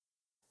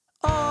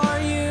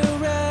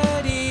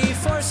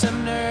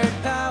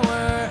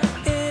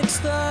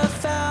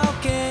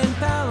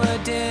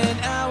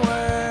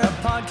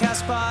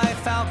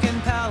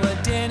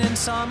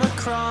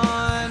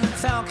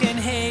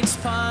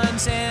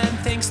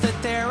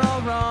that they're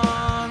all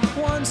wrong.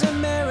 One's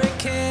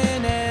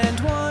American and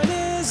one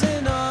is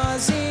an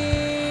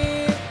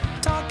Aussie.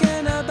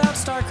 Talking about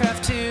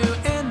StarCraft 2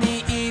 and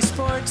the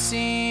esports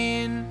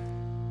scene.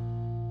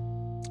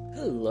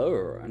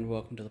 Hello, and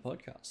welcome to the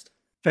podcast.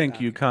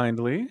 Thank you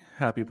kindly.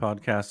 Happy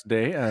podcast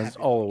day, as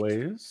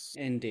always.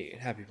 Indeed,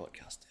 happy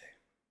podcast day.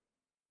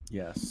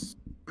 Yes.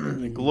 A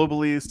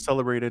globally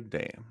celebrated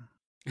day.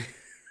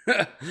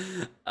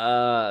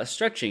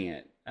 Stretching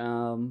it.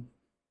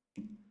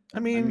 I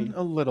mean,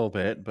 a little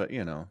bit, but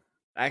you know.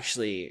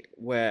 Actually,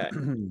 we're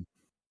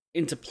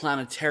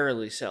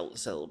interplanetarily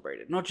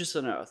celebrated. Not just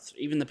on Earth.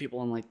 Even the people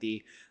on like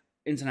the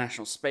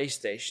International Space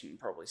Station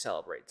probably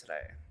celebrate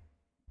today.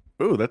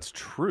 Oh, that's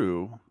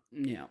true.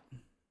 Yeah.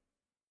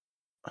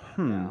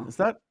 Is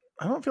that?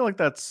 I don't feel like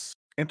that's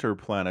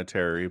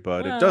interplanetary,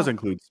 but it does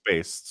include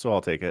space, so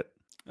I'll take it.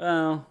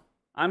 Well,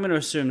 I'm going to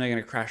assume they're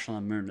going to crash on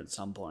the moon at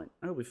some point.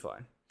 It'll be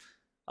fine.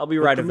 I'll be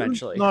right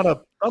eventually.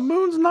 A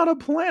moon's not a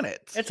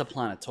planet. It's a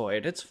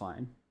planetoid. It's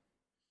fine.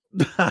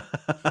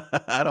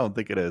 I don't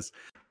think it is.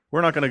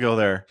 We're not going to go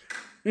there.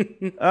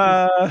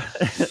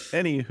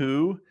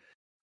 Anywho,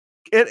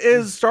 it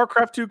is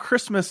StarCraft 2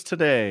 Christmas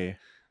today.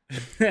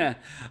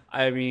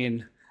 I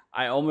mean,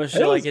 I almost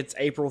feel like it's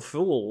April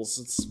Fool's.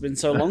 It's been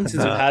so long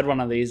since we've had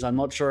one of these. I'm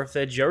not sure if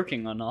they're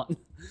joking or not.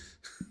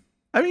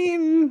 I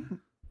mean,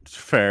 it's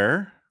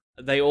fair.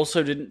 They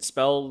also didn't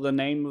spell the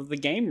name of the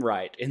game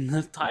right in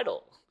the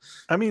title.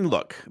 I mean,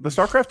 look, the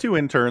StarCraft 2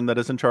 intern that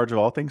is in charge of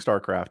all things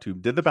StarCraft, who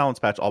did the balance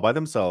patch all by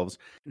themselves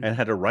and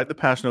had to write the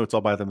patch notes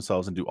all by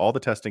themselves and do all the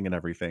testing and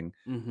everything.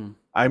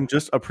 I'm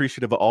just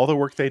appreciative of all the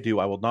work they do.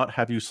 I will not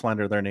have you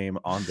slander their name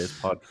on this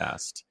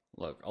podcast.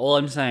 Look, all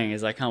I'm saying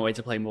is I can't wait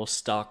to play more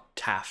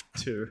StarCraft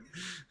 2.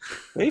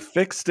 They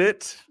fixed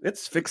it.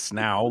 It's fixed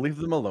now. Leave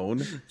them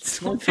alone. It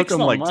took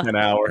them like 10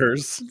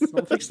 hours. It's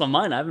not fixed on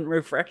mine. I haven't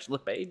refreshed the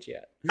page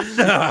yet.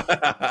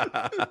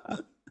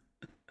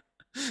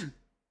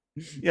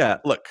 Yeah,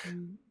 look.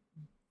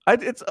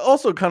 It's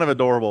also kind of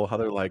adorable how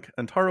they're like,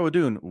 Antaro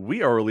Adun,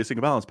 we are releasing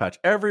a balance patch.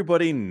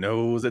 Everybody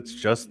knows it's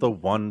just the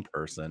one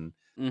person.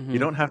 You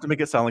don't have to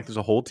make it sound like there's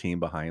a whole team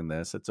behind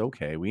this. It's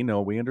okay. We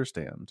know. We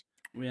understand.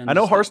 I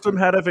know Hearthstone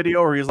had a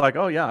video where he's like,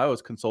 oh yeah, I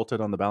was consulted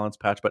on the balance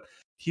patch, but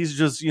he's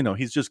just,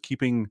 he's just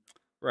keeping...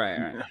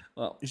 Right.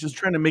 Well, he's just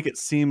trying to make it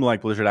seem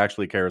like Blizzard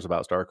actually cares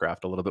about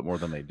StarCraft a little bit more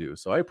than they do.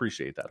 So I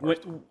appreciate that.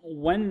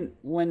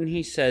 When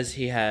he says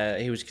he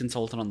was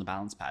consulted on the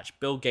balance patch,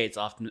 Bill Gates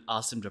often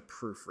asked him to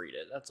proofread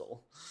it. That's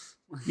all.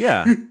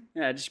 Yeah.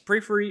 Yeah, just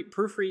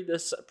proofread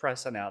this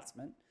press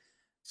announcement.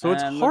 So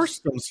it's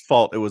Hearthstone's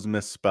fault it was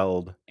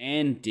misspelled.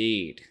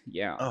 Indeed.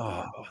 Yeah.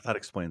 Oh, that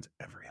explains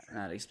everything.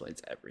 That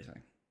explains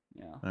everything.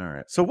 Yeah. All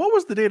right. So what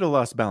was the date of the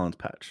last balance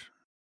patch?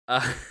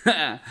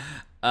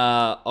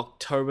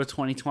 October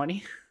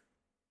 2020.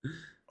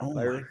 Oh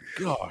my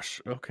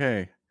gosh.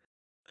 Okay.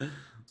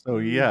 So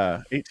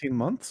yeah, 18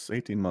 months?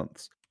 18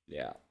 months.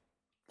 Yeah.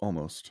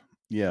 Almost.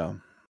 Yeah.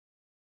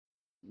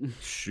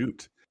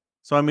 Shoot.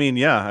 So I mean,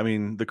 yeah,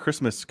 the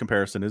Christmas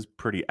comparison is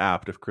pretty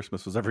apt if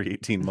Christmas was every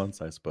 18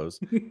 months, I suppose.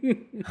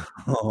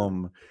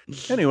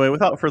 Anyway,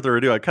 without further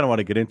ado, I kind of want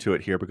to get into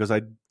it here because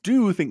I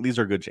do think these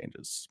are good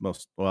changes.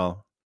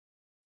 All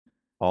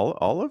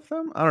of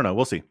them? I don't know.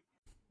 We'll see.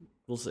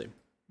 We'll see.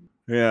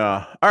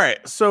 Yeah. All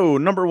right. So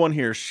number one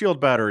here, shield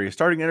battery.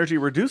 Starting energy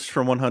reduced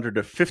from 100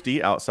 to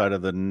 50 outside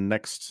of the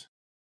next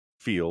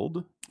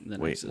field.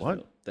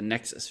 What? The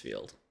Nexus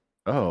field.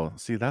 Oh,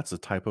 see, that's a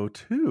typo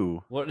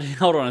too. What?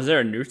 Hold on. Is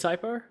there a new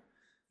typo?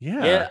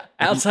 Yeah.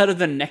 Outside of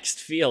the next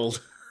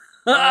field.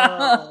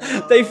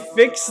 They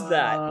fixed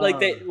that. Like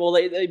they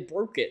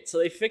broke it, so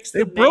they fixed.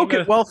 They broke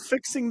it while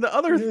fixing the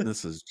other.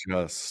 This is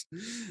just.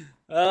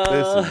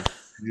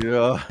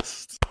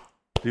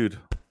 Dude.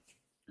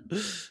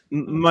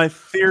 My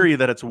theory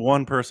that it's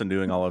one person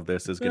doing all of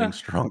this is getting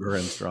stronger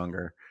and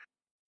stronger.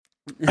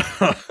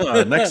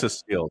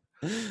 Nexus shield.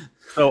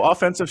 So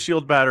offensive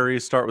shield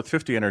batteries start with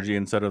 50 energy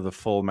instead of the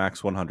full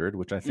max 100,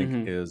 which I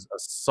think is a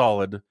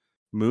solid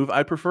move.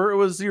 I prefer it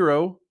was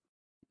 0.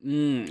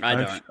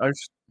 I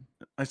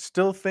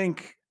still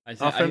think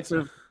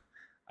offensive.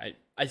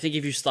 I think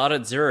if you start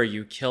at 0,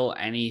 you kill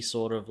any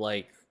sort of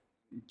like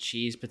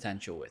cheese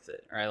potential with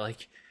it, right?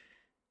 Like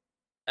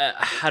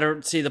I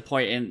don't see the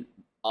point in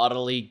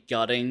utterly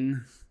gutting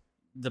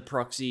the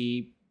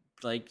proxy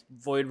like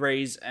Void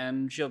Rays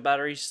and shield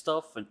battery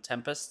stuff and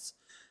Tempests.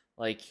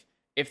 Like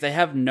if they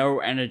have no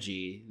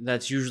energy,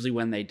 that's usually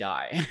when they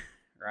die,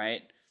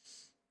 right?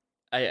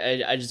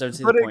 I just don't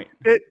see the point.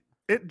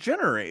 It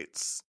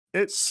generates.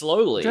 It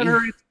slowly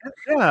generates.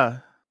 Yeah.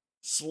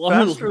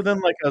 Slowly. Faster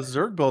than like a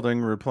Zerg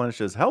building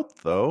replenishes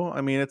health, though.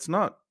 I mean, it's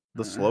not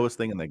the slowest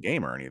thing in the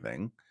game or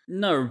anything.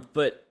 No,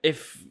 but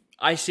if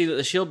I see that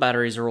the shield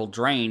batteries are all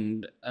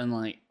drained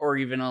and or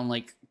even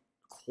on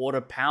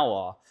quarter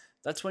power,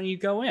 that's when you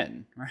go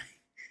in, right?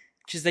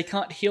 Because they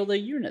can't heal their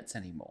units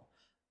anymore.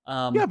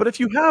 Yeah, but if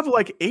you have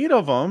 8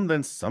 of them,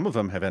 then some of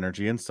them have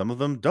energy and some of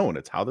them don't.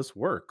 It's how this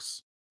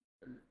works.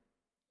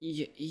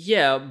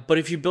 Yeah, but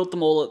if you built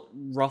them all at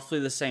roughly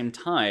the same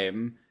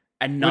time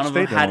and none Which of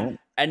them they had, don't.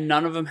 and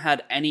none of them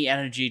had any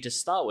energy to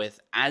start with.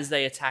 As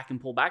they attack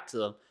and pull back to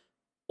them,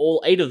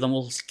 all 8 of them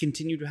will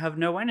continue to have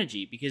no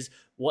energy because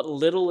what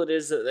little it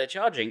is that they're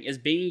charging is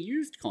being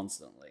used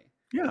constantly.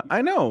 Yeah,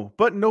 I know,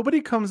 but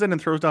nobody comes in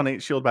and throws down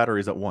 8 shield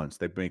batteries at once.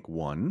 They make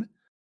one,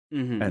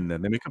 Mm-hmm. and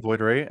then they make a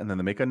void ray, and then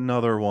they make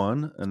another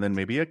one, and then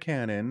maybe a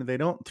cannon. They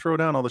don't throw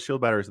down all the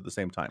shield batteries at the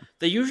same time.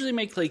 They usually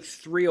make like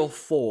 3 or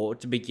 4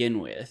 to begin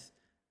with,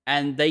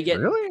 and they get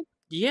Really?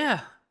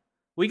 yeah.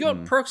 We got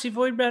Hmm. proxy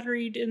void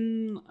batteried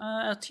in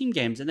team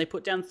games, and they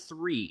put down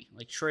 3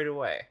 like straight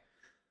away.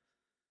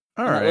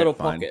 All In that right, little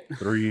fine. pocket.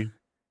 3.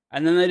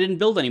 And then they didn't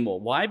build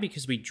anymore. Why?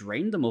 Because we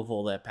drained them of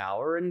all their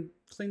power and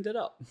cleaned it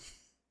up.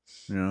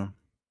 Yeah.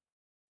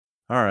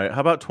 All right.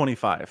 How about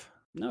 25?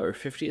 No,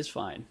 50 is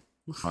fine.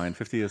 Fine.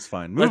 50 is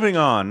fine. Moving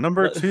on.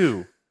 Number let-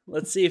 2.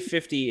 Let's see if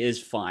 50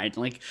 is fine.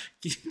 Like,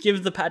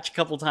 give the patch a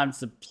couple times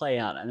to play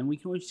out, and then we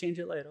can always change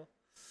it later.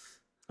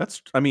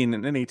 That's, I mean,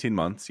 in 18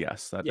 months,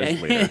 yes, that Yeah, is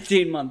in later.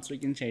 18 months we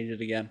can change it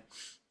again.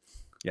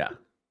 Yeah.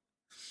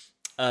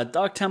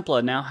 Dark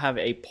Templar now have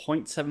a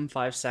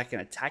 0.75 second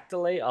attack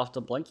delay after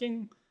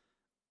blinking.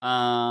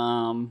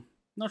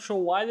 Not sure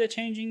why they're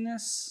changing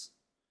this.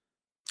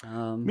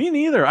 Me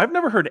neither. I've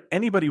never heard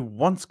anybody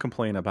once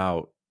complain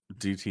about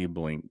DT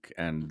blink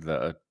and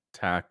the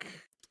attack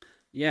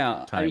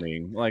Yeah, I mean,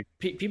 timing. Like,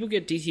 people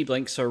get DT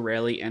blink so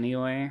rarely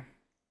anyway.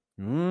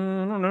 I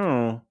don't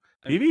know.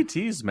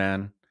 PVTs,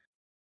 man.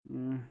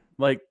 Mm,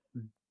 Like,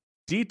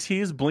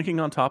 DTs blinking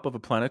on top of a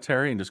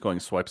planetary and just going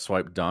swipe,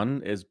 swipe,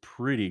 done is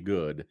pretty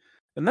good.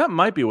 And that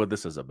might be what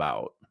this is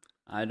about.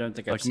 I don't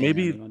think I've Like, seen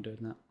maybe- anyone doing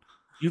that.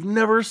 You've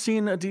never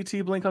seen a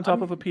DT blink on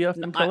top of a PF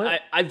and kill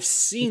it? I've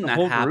seen The that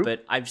whole group?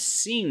 happen. I've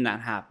seen that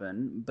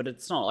happen, but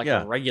it's not like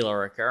Yeah. a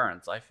regular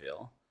occurrence. I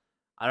feel.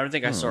 I don't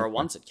think I saw it okay.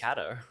 once at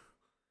Kato.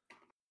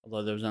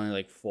 Although there was only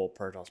like 4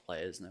 Protoss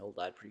players and they all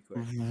died pretty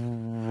quick.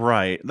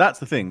 Right. That's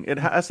the thing. It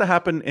has to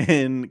happen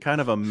in kind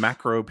of a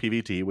macro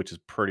PVT, which is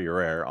pretty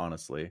rare,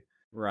 honestly.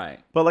 Right.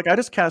 But like, I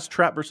just cast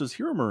Trap versus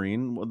Hero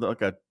Marine with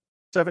like a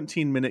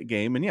 17-minute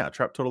game, and yeah,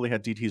 Trap totally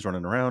had DTs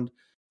running around.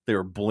 They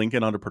were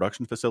blinking onto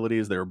production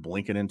facilities. They were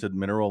blinking into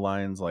mineral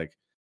lines. Like,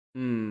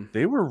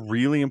 they were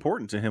really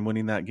important to him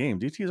winning that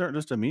game. DTs aren't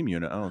just a meme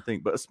unit, I don't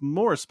think, but it's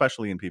more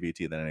especially in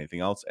PvT than anything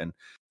else. And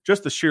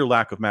just the sheer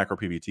lack of macro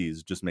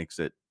PvTs just makes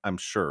it, I'm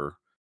sure,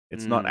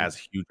 it's not as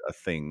huge a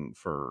thing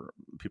for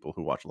people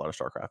who watch a lot of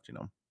StarCraft, you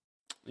know?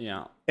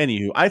 Yeah.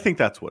 Anywho, I think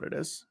that's what it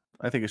is.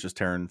 I think it's just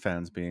Terran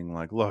fans being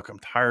like, look, I'm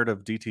tired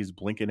of DTs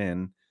blinking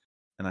in,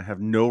 and I have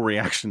no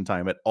reaction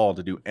time at all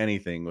to do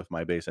anything with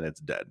my base, and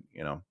it's dead,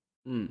 you know?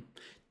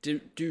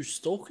 Do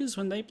Stalkers,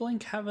 when they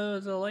blink, have a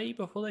delay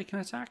before they can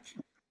attack?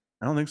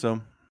 I don't think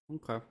so.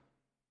 Okay.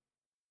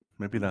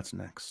 Maybe that's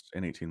next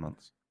in 18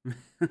 months.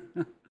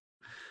 Maybe.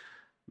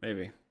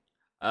 Maybe.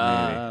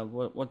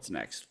 What's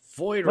next?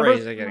 Void Number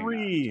Rays are getting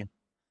 3.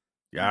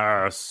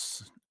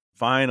 Yes.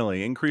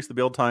 Finally, increase the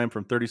build time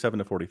from 37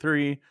 to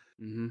 43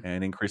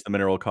 and increase the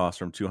mineral cost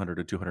from 200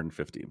 to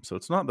 250. So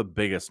it's not the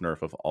biggest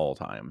nerf of all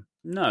time.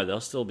 No,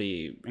 they'll still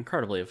be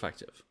incredibly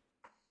effective.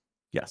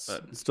 Yes.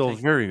 But It's still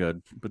very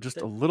good, but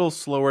just a little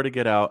slower to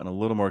get out and a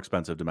little more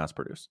expensive to mass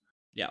produce.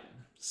 Yeah.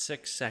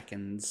 6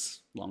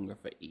 seconds longer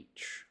for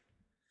each.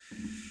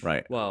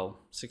 Right. Well,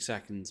 6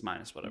 seconds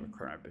minus whatever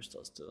Chrono Boost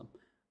does to them.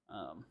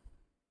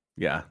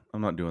 Yeah,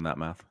 I'm not doing that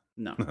math.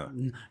 No,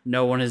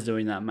 no one is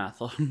doing that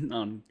math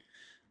on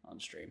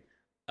stream.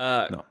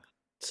 No.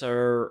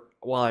 So,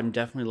 while I'm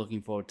definitely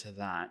looking forward to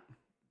that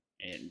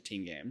in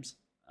team games,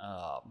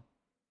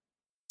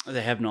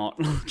 they have not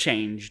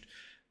changed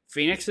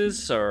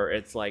Phoenixes. So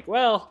it's like,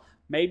 well,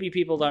 maybe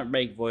people don't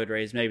make Void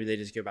Rays. Maybe they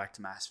just go back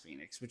to Mass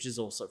Phoenix, which is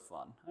also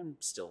fun. I'm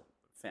still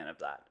a fan of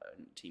that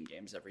in team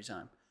games every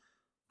time.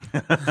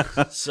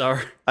 So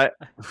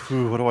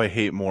What do I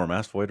hate more,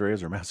 Mass Void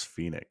Rays or Mass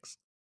Phoenix?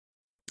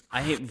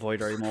 I hate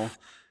Void Ray more.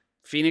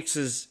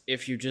 Phoenixes,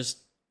 if you just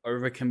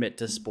overcommit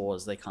to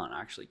spores, they can't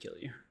actually kill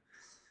you.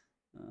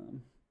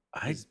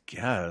 I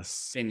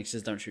guess.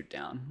 Phoenixes don't shoot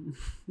down.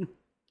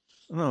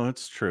 No,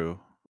 it's true.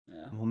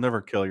 Yeah. We'll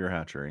never kill your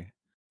hatchery.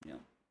 Yeah.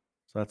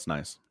 So that's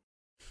nice.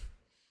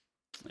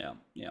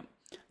 Yeah.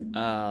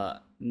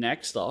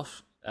 Next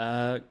off,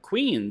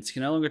 Queens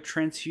can no longer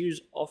transfuse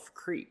off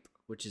creep,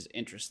 which is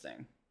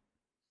interesting.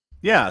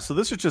 Yeah, so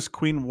this is just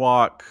Queen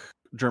Walk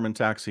German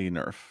taxi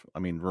nerf. I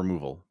mean,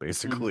 removal,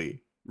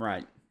 basically.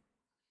 Right.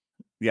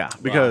 Yeah,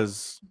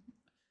 because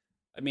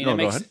I mean, No, it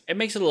go makes ahead. it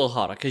makes it a little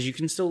harder because you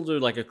can still do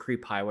like a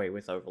creep highway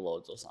with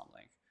overlords or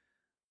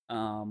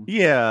something.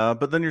 yeah,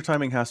 but then your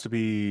timing has to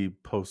be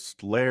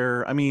post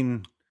lair. I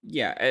mean,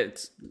 Yeah,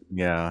 it's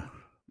yeah.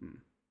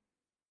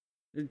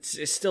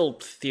 it's still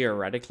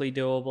theoretically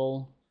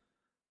doable.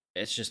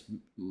 It's just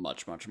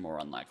much more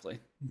unlikely.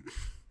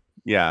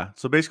 Yeah.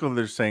 So basically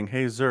they're saying,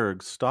 hey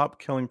Zerg, stop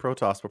killing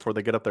Protoss before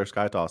they get up their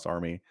Skytoss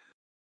army.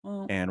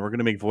 Well, And we're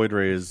gonna make Void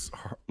Rays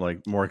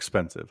like more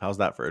expensive. How's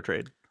that for a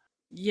trade?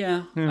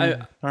 yeah.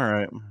 All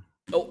right.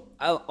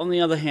 On the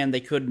other hand, they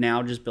could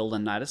now just build a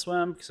Nidus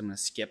Worm because I'm going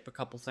to skip a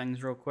couple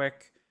things real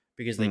quick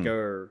because they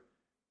go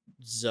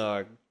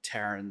Zerg,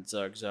 Terran,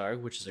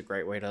 Zerg, which is a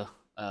great way to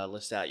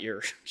list out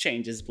your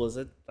changes,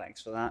 Blizzard.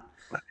 Thanks for that.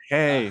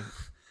 Hey,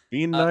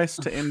 be uh, nice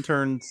to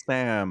intern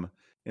Sam.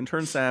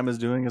 Intern Sam is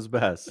doing his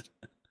best.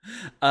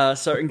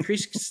 So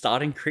increase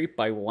starting creep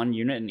by 1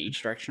 unit in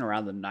each direction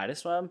around the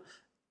Nidusworm.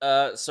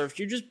 So if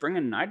you just bring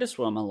a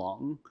Nidusworm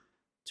along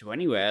to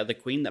anywhere, the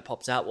queen that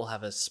pops out will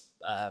have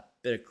a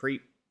bit of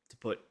creep to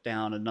put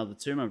down another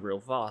tumor real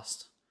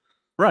fast.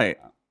 Right.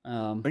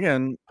 Um,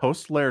 Again,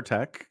 post lair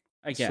tech.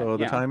 Again, So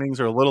the yeah. timings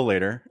are a little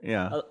later.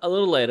 Yeah. A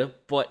little later,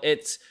 but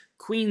it's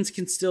queens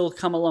can still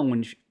come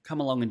along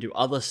and do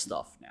other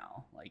stuff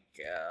now,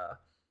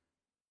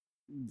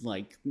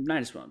 like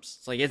Nidusworms.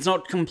 It's like it's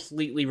not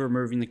completely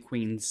removing the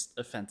queen's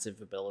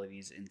offensive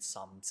abilities in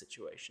some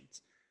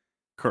situations.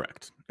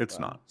 Correct. It's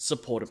not.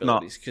 Support It's not.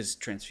 abilities because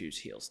transfuse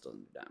heals doesn't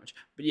do damage.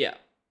 But yeah.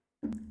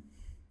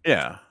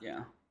 Yeah.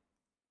 Yeah.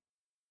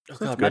 Oh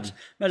So god, that's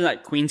imagine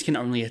that queens can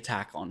only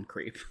attack on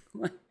creep.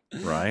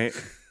 Right.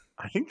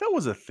 I think that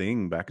was a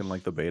thing back in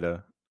like the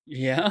beta.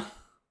 Yeah.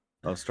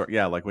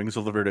 Yeah, like Wings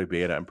of Liberty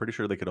beta. I'm pretty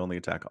sure they could only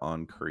attack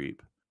on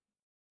creep.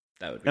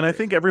 That would be And I great.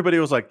 think everybody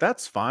was like,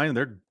 that's fine.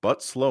 They're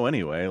butt slow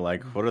anyway.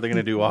 Like, what are they going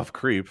to do off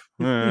creep?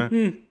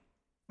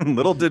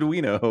 Little did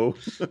we know.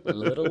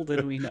 Little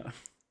did we know.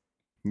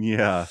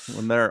 Yeah.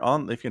 When they're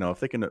on, if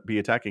they can be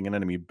attacking an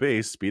enemy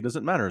base, speed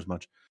doesn't matter as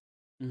much.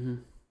 Mm-hmm.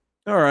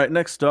 All right.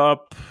 Next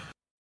up.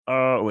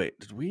 Wait,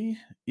 did we?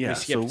 Yeah.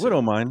 So skipped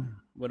Widowmine.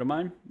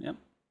 Widowmine? Yep.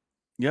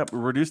 Yep.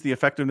 Reduce the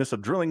effectiveness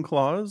of drilling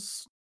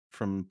claws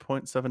from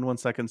 0.71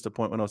 seconds to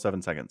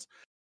 0.107 seconds.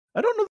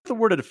 I don't know if the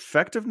word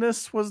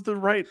effectiveness was the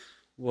right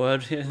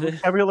Word.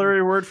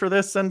 vocabulary word for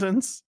this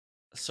sentence.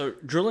 So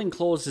drilling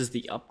claws is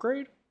the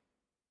upgrade?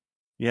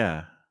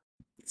 Yeah.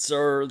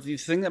 So the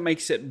thing that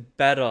makes it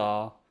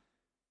better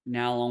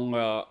no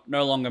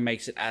longer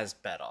makes it as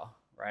better,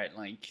 right?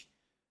 Like,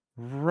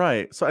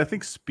 right. So I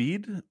think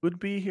speed would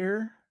be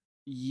here.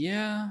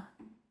 Yeah.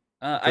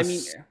 I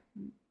mean,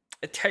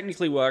 it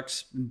technically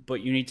works,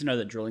 but you need to know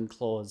that drilling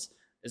claws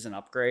is an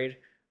upgrade,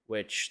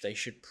 which they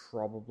should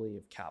probably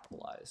have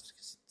capitalized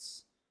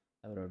because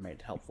that would have made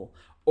it helpful.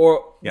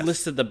 Or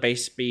listed the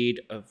base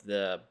speed of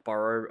the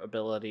burrow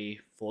ability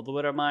for the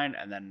Widowmine,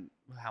 and then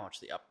how much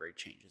the upgrade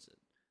changes it.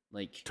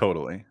 Like,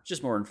 totally.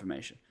 Just more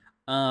information.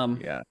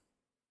 Yeah.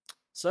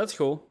 So that's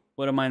cool.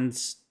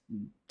 Widowmines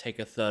take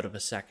a third of a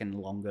second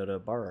longer to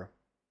burrow.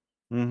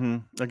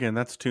 Mm-hmm. Again,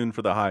 that's tuned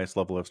for the highest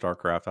level of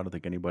StarCraft. I don't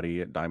think anybody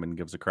at Diamond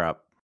gives a crap.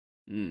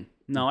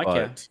 No, I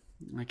care.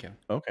 I care.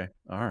 Okay.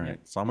 All right.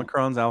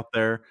 Somicron's out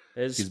there.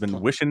 He's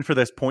been wishing for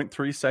this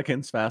 0.3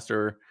 seconds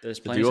faster to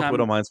deal with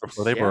Widowmines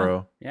before they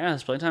burrow. Yeah,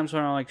 there's plenty of times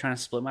when I'm like trying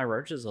to split my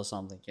roaches or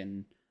something,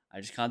 and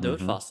I just can't do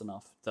it fast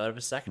enough. Third of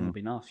a second would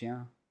be enough,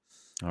 yeah.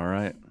 All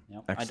right.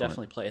 Yep. I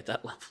definitely play at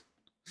that level.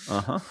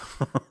 Uh-huh.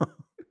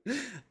 This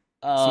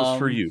is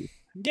for you.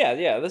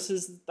 Yeah, this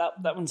is that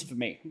one's for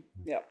me.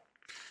 Yeah.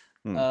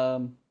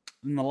 And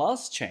the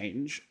last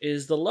change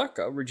is the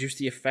Lurker reduced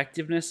the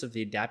effectiveness of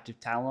the Adaptive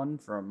Talon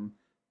from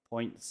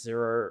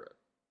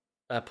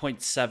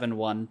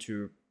 0.71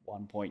 to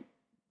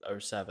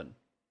 1.07.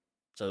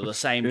 So the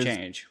same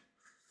change.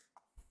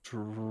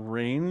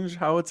 Strange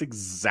how it's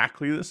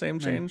exactly the same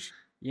change.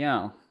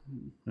 Yeah.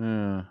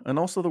 And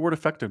also the word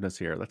effectiveness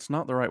here. That's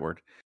not the right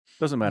word.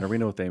 Doesn't matter. We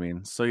know what they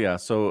mean. So yeah,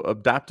 so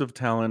Adaptive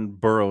Talon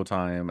burrow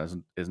time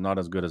is not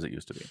as good as it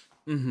used to be.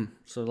 Mm-hmm.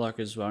 So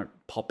lurkers won't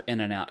pop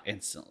in and out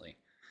instantly.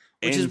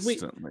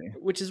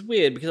 Which is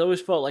weird because I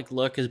always felt like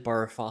lurkers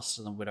burrow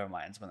faster than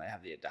Widowmines when they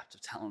have the Adaptive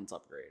Talons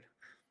upgrade.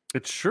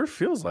 It sure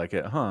feels like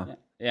it, huh?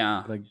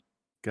 Yeah. But I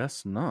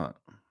guess not.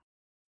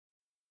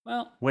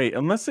 Well, wait,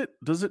 unless it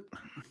does it.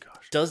 Oh,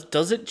 gosh.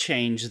 Does it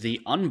change the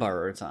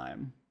unburrow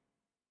time?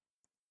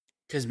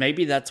 Because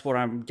maybe that's what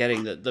I'm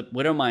getting. That the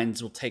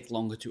Widowmines will take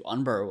longer to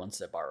unburrow once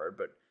they're burrowed,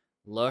 but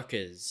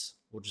lurkers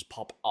will just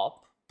pop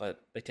up,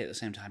 but they take the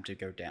same time to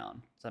go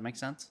down. Does that make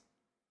sense?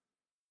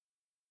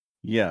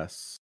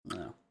 Yes.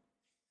 No.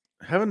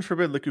 Heaven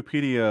forbid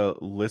Wikipedia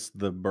lists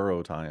the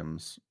burrow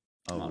times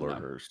of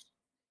lurkers.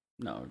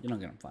 No, you're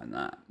not going to find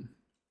that.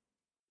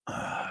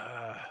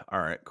 All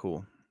right,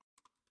 cool.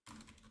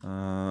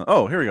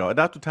 Here we go.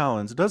 Adaptive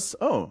Talons. It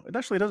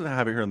actually doesn't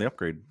have it here in the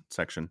upgrade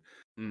section.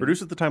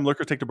 Reduces the time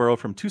lurkers take to burrow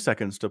from 2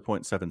 seconds to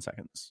 0.7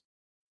 seconds.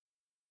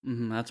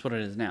 That's what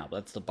it is now.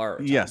 That's the burrow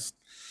time. Yes.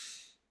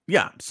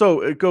 Yeah.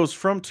 So it goes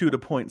from 2 to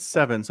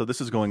 0.7. So this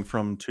is going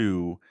from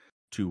 2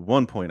 to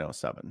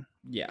 1.07.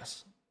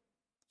 Yes.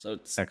 So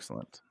it's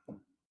excellent.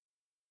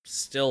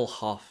 Still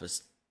half the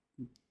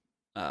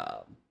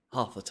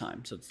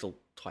time. So it's still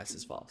twice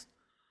as fast.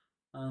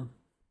 All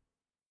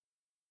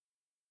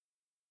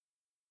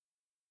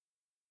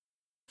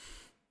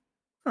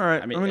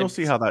right. I mean we'll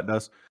see how that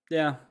does.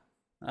 Yeah.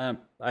 I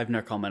have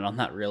no comment on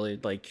that, really.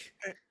 Like,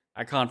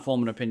 I can't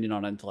form an opinion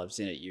on it until I've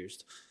seen it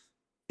used.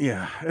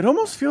 Yeah. It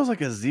almost feels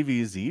like a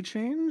ZVZ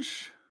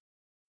change.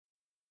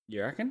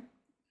 You reckon?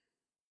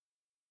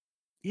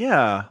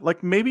 Yeah.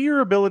 Like, maybe your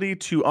ability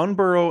to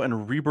unburrow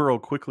and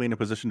reburrow quickly in a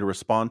position to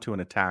respond to an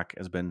attack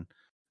it's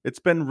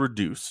been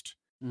reduced.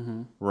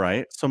 Mm-hmm.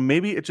 right? So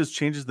maybe it just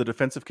changes the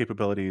defensive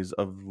capabilities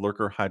of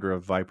Lurker, Hydra,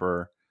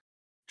 Viper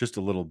just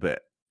a little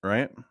bit,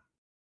 right?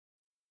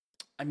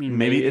 I mean,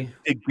 Maybe maybe.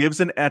 it gives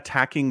an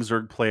attacking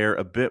Zerg player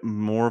a bit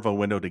more of a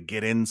window to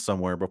get in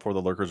somewhere before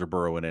the Lurkers are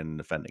burrowing in and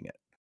defending it.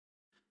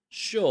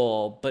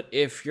 Sure, but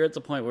if you're at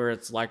the point where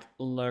it's like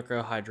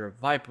Lurker, Hydra,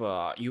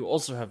 Viper, you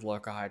also have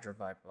Lurker, Hydra,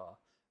 Viper.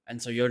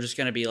 And so you're just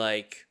going to be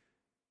like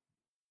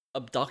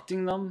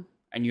abducting them,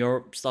 and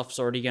your stuff's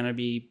already going to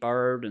be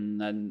burrowed,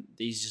 and then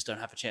these just don't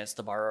have a chance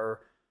to burrow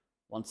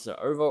once they're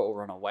over or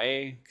run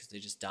away because they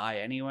just die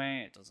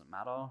anyway. It doesn't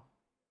matter.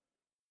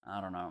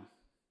 I don't know.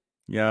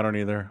 Yeah, I don't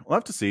either. We'll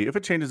have to see. If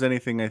it changes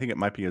anything, I think it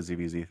might be a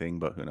ZVZ thing,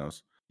 but who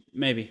knows?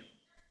 Maybe.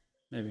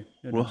 Who knows?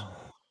 Well,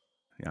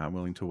 yeah, I'm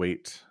willing to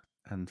wait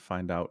and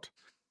find out.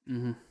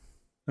 Mm-hmm.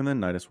 And then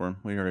Nidus Worm.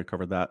 We already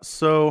covered that.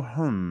 So,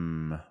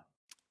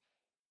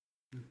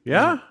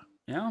 yeah.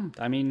 Yeah,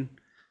 I mean,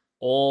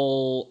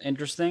 all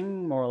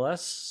interesting, more or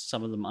less.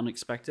 Some of them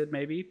unexpected,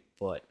 maybe,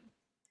 but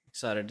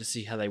excited to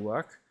see how they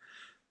work.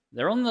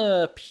 They're on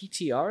the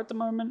PTR at the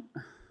moment.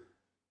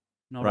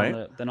 Not Right.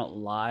 on they're not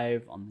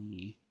live on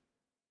the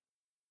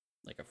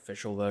like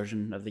official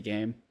version of the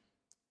game.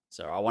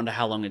 So I wonder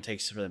how long it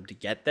takes for them to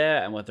get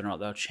there and whether or not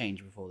they'll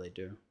change before they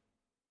do.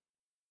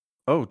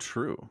 Oh,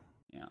 true.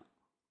 Yeah.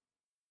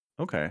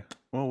 Okay.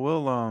 Well,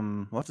 we'll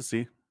have to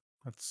see.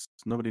 That's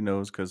nobody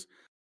knows because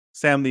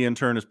Sam the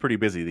intern is pretty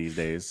busy these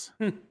days.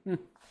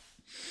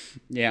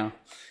 Yeah.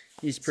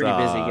 He's pretty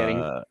busy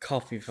getting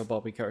coffee for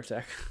Bobby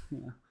Kotick.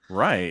 Yeah.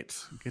 Right.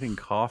 Getting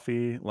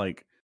coffee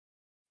like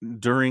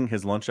during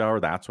his lunch hour,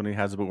 that's when he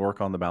has to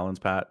work on the balance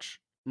patch.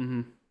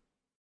 Mm-hmm.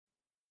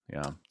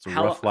 Yeah. It's a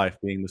rough life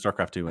being the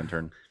StarCraft 2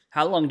 intern.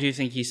 How long do you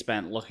think he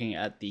spent looking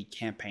at the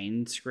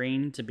campaign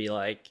screen to be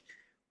like,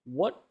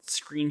 what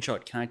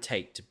screenshot can I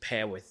take to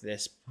pair with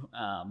this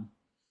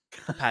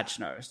patch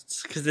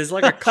notes? Because there's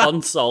like a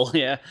console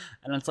here,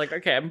 and it's like,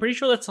 okay, I'm pretty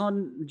sure that's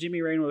on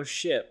Jimmy Rainbow's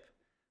ship.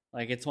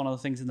 Like, it's one of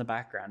the things in the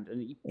background.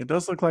 And it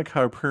does look like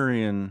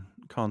Hyperion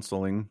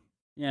consoling.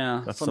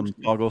 Yeah. Got some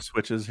toggle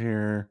switches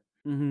here.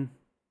 Mm-hmm.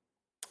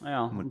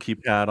 Yeah. The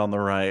keypad on the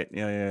right.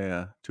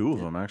 Yeah. Two of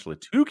them, actually.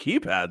 2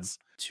 keypads.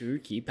 2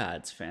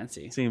 keypads.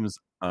 Fancy. Seems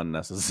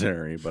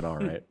unnecessary, but all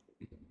right.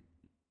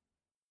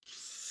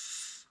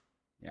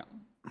 Yeah.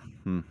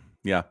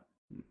 Yeah.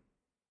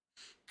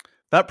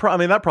 That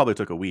probably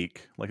took a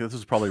week. Like, this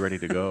was probably ready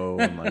to go,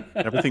 and like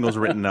everything was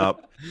written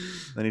up.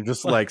 And he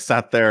just like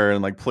sat there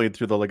and like played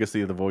through the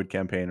Legacy of the Void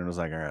campaign and was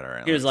like, all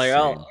right. He was like,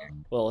 oh,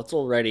 well, it's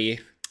already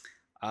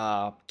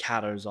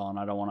Kato's on.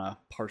 I don't want to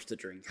post it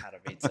during Kato.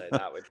 So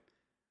that would.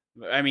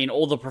 I mean,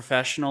 all the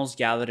professionals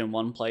gathered in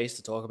one place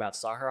to talk about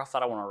StarCraft. I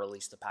don't want to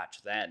release the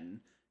patch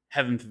then.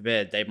 Heaven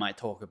forbid they might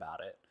talk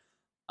about it.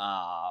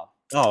 Oh,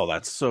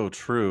 that's so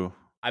true.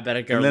 I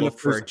better go look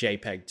for a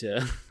JPEG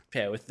to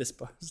pair with this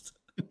post.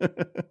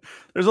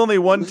 There's only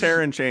one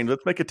Terran chain.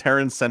 Let's make a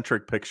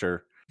Terran-centric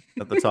picture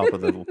at the top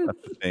of the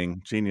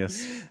thing.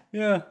 Genius.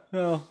 Yeah.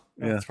 Well,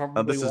 that's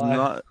probably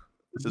why.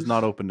 This is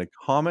not open to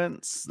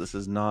comments. This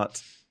is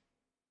not.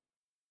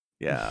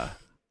 Yeah.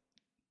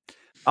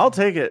 I'll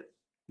take it.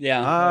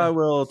 Yeah. I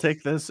will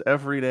take this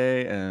every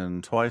day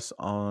and twice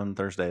on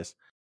Thursdays.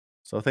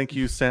 So thank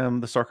you, Sam,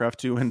 the StarCraft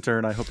 2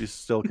 intern. I hope you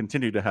still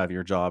continue to have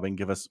your job and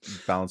give us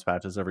balance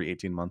patches every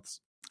 18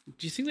 months.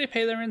 Do you think they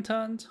pay their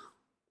interns?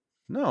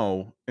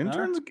 No.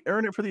 Interns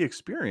earn it for the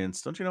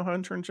experience. Don't you know how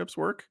internships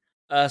work?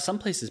 Some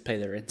places pay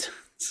their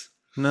interns.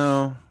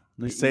 No.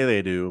 They say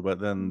they do, but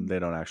then they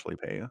don't actually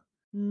pay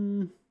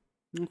you.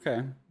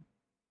 Okay.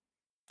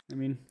 I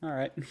mean, all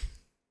right.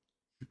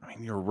 I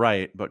mean, you're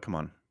right, but come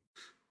on.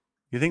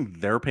 You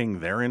think they're paying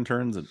their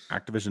interns at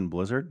Activision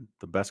Blizzard,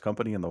 the best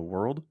company in the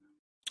world?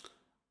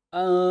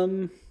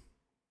 Probably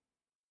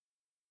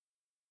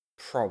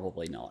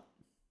not.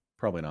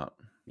 Probably not.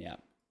 Yeah.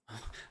 I'm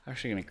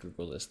actually gonna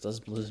Google this. Does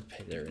Blizzard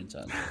pay their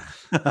interns?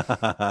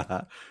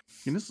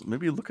 You just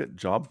maybe look at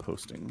job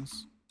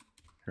postings.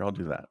 Here, I'll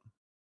do that.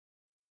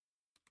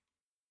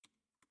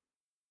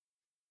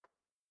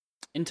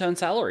 Intern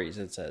salaries,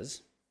 it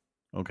says.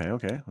 Okay.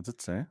 What's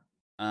it say?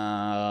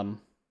 There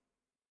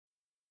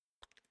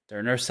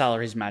are no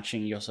salaries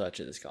matching your search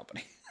at this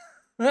company.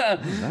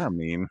 What does that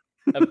mean?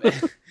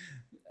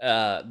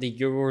 The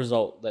Google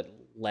result that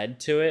led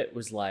to it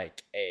was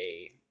like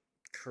a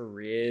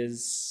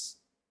careers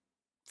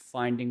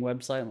finding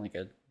website, like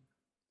a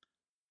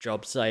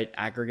job site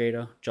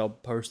aggregator,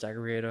 job post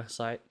aggregator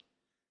site.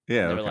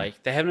 Yeah. They were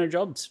like, they have no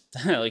jobs.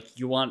 Like,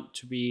 you want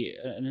to be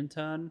an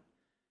intern?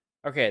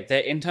 Okay,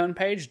 their intern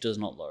page does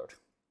not load.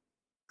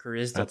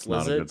 Careers.blizzard That's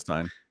not a good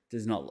sign.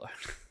 Does not load.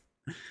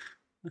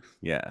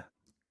 Yeah.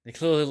 They're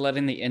clearly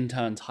letting the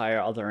interns hire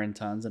other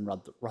interns and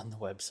run the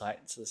website,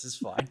 so this is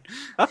fine.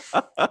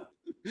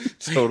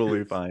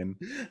 Totally fine.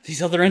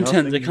 These other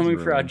interns are coming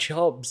for our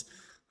jobs.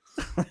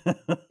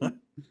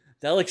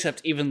 They'll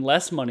accept even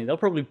less money. They'll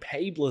probably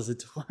pay Blizzard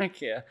to work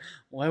here.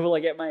 Why will I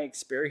get my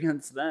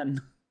experience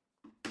then?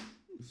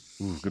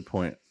 Ooh, good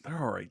point. There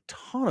are a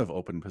ton of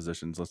open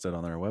positions listed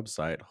on their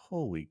website.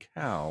 Holy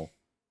cow.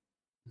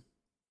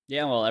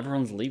 Yeah, well,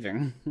 everyone's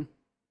leaving.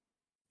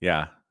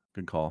 Yeah,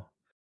 good call.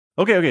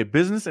 Okay.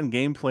 Business and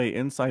gameplay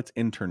insights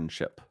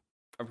internship.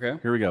 Okay.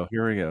 Here we go.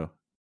 Yada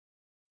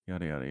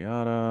yada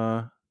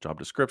yada. Job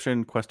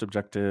description, quest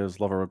objectives,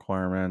 level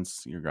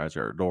requirements. You guys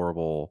are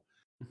adorable.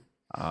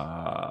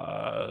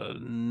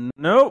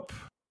 Nope.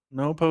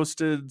 No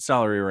posted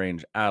salary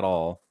range at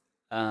all.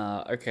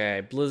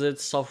 Okay. Blizzard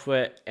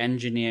software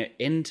engineer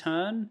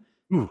intern.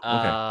 Ooh,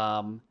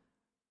 okay.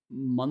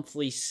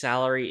 Monthly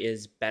salary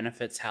is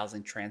benefits,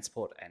 housing,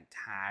 transport, and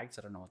tags.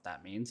 I don't know what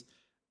that means.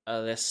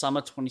 Their summer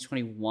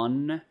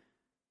 2021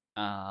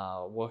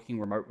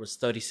 working remote was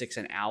 36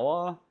 an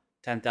hour,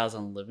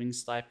 10,000 living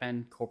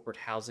stipend, corporate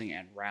housing,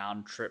 and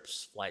round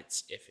trips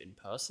flights if in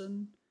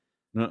person.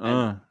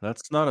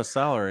 That's not a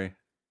salary.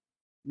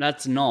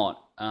 That's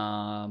not.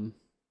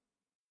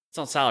 It's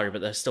not salary,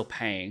 but they're still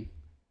paying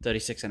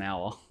 36 an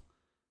hour.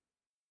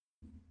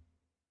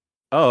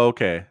 Oh,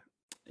 okay.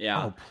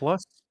 Yeah. Oh,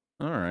 plus.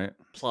 All right.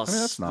 Plus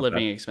that's not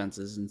living bad.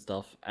 expenses and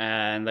stuff.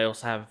 And they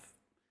also have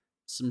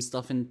some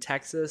stuff in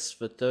Texas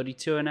for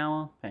 32 an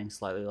hour, paying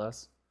slightly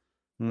less.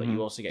 But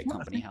you also get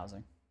company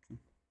housing.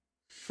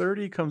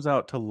 30 comes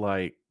out to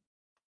like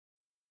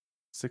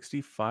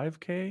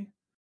 65K.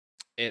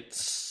 I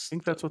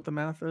think that's what the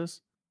math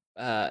is.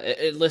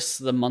 It lists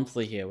the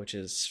monthly here, which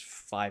is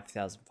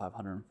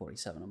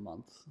 5,547 a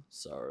month.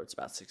 So it's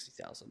about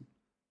 60,000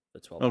 for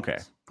 12 Okay,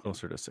 months.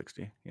 closer to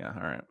 60. Yeah,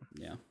 all right.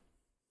 Yeah.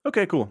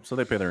 Okay, cool. So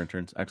they pay their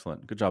interns.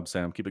 Excellent. Good job,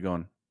 Sam. Keep it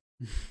going.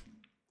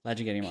 Glad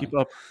you're getting money. Keep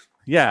up.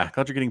 Yeah,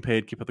 glad you're getting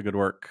paid. Keep up the good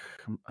work.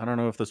 I don't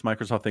know if this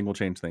Microsoft thing will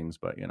change things,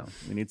 but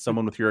we need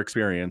someone with your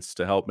experience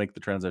to help make the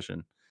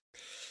transition.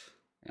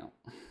 Yeah.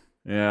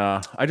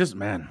 Yeah,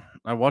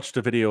 I watched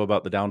a video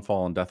about the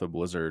downfall and death of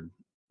Blizzard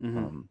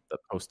that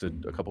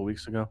posted a couple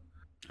weeks ago.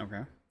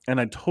 Okay. And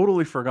I'd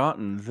totally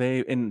forgotten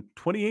in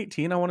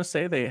 2018, I want to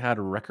say they had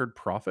record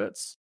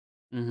profits.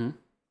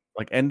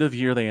 Like end of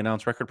year, they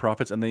announced record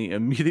profits, and they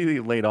immediately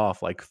laid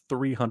off like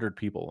 300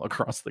 people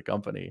across the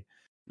company.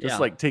 Just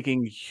like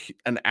taking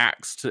an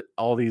axe to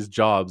all these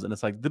jobs, and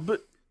it's like,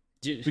 but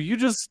you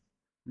just.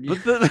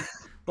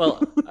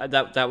 Well,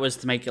 that was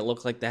to make it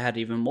look like they had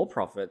even more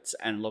profits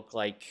and look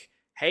like,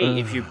 hey,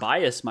 if you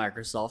buy us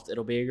Microsoft,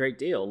 it'll be a great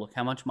deal. Look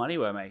how much money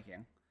we're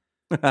making.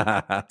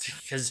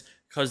 Because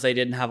they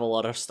didn't have a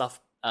lot of stuff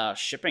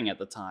shipping at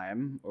the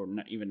time, or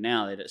even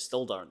now they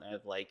still don't. They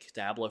have like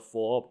Diablo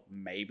 4,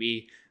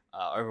 maybe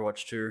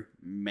Overwatch 2,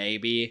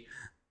 maybe,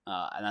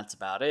 and that's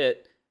about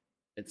it.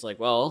 It's like,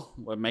 well,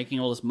 we're making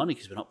all this money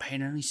because we're not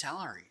paying any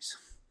salaries.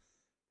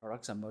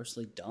 Products are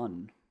mostly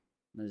done.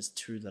 There's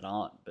 2 that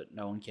aren't, but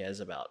no one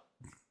cares about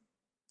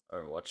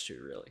Overwatch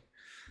 2, really.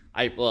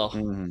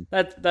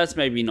 That's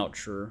maybe not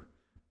true.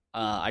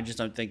 I just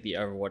don't think the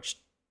Overwatch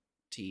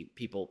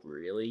people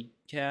really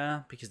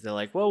care, because they're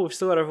like, well, we've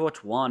still got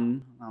Overwatch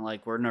 1. I'm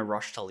like, we're in no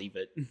rush to leave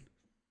it.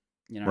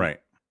 Right.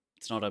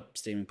 It's not a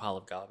steaming pile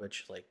of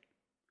garbage like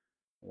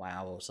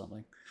WoW or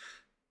something.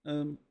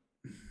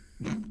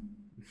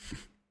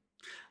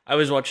 I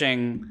was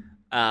watching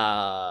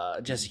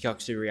Jesse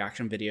Cox do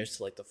reaction videos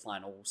to like the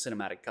final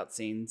cinematic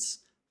cutscenes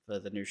for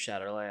the new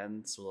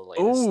Shadowlands, or the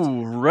latest.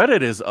 Oh,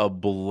 Reddit is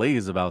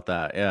ablaze about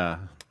that. Yeah.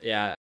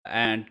 Yeah,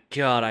 and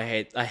God,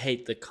 I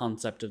hate the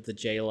concept of the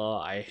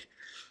jailer.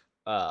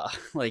 I've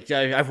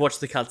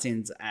watched the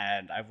cutscenes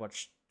and I've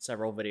watched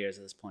several videos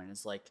at this point.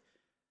 It's like,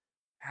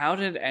 how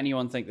did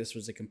anyone think this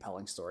was a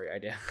compelling story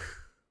idea?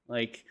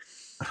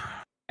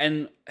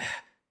 And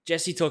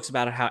Jesse talks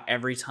about how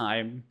every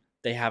time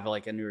they have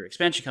like a new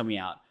expansion coming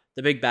out,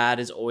 the big bad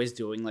is always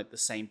doing like the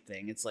same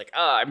thing. It's like,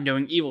 I'm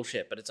doing evil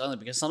shit, but it's only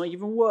because something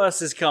even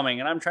worse is coming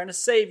and I'm trying to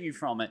save you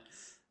from it.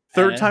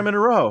 Third time in a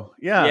row.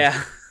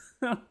 Yeah.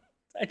 Yeah.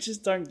 I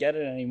just don't get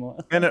it anymore.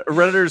 And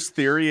Redditor's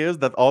theory is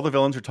that all the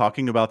villains are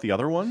talking about the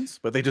other ones,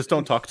 but they just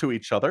don't talk to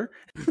each other.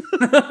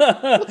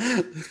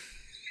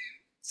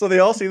 So they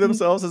all see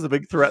themselves as a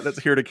big threat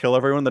that's here to kill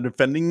everyone. They're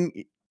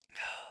defending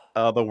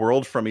the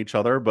world from each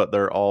other, but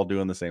they're all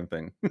doing the same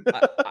thing.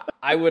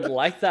 I would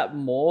like that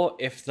more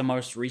if the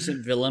most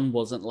recent villain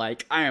wasn't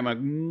like, I am a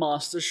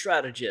master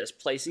strategist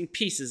placing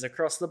pieces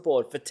across the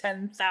board for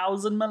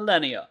 10,000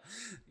 millennia.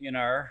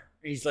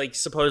 He's like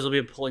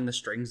supposedly been pulling the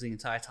strings the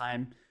entire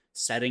time,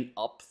 setting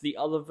up the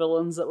other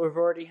villains that we've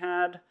already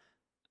had.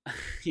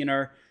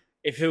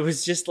 If it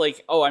was just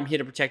like, oh, I'm here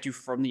to protect you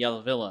from the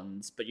other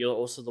villains, but you're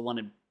also the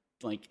one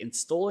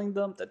installing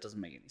them, that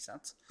doesn't make any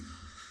sense.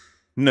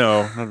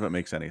 No, none of it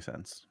makes any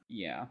sense.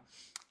 Yeah.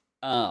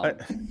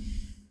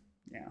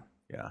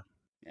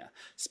 Yeah.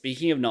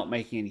 Speaking of not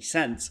making any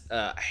sense,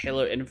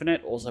 Halo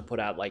Infinite also put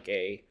out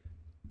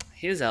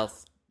here's our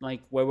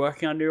we're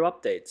working on new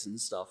updates and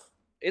stuff.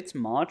 It's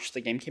March.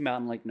 The game came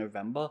out in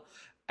November,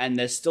 and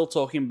they're still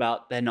talking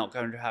about they're not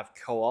going to have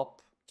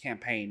co-op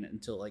campaign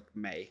until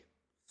May.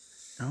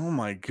 Oh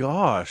my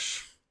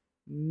gosh.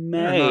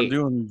 May.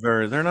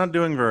 They're not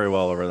doing very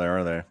well over there,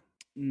 are they?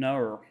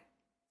 No.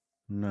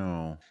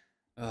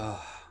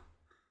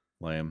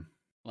 Lame.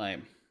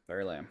 Lame.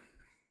 Very lame.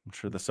 I'm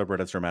sure the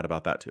subreddits are mad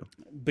about that too.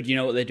 But you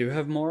know what they do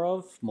have more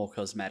of? More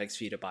cosmetics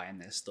for you to buy in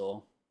their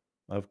store.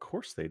 Of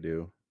course they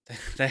do.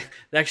 They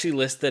actually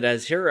listed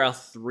as, here are our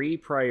 3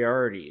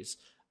 priorities: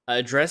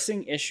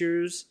 addressing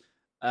issues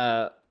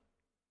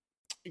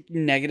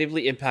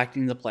negatively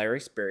impacting the player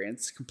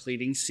experience,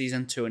 completing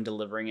season 2 and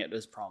delivering it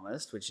as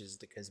promised, which is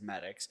the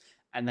cosmetics,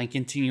 and then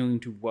continuing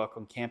to work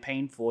on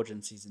campaign Forge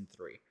in season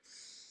 3.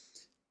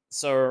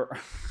 So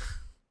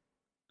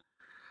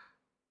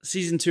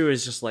season 2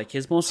 is just like,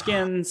 here's more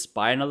skins,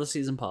 buy another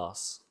season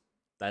pass.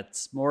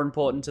 That's more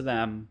important to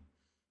them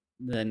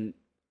than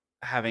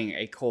having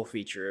a core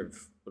feature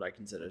of what I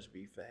consider to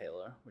be for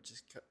Halo, which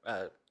is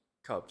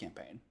co-op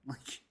campaign.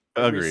 Like,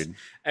 Agreed.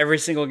 Every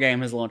single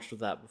game has launched with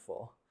that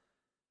before.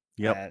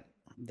 Yep.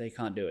 They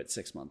can't do it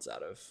 6 months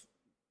out of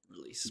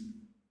release.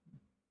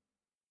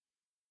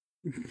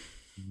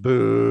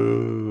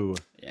 Boo.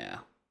 Yeah.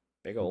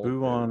 Big old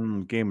Boo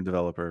on game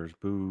developers.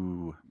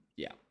 Boo.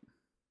 Yeah.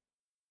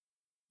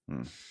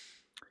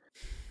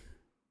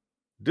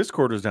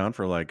 Discord was down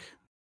for like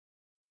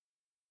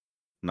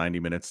 90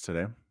 minutes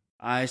today.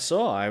 I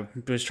saw. I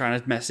was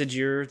trying to message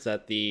you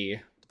that the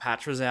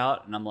patch was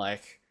out, and I'm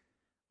like,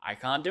 I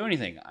can't do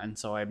anything. And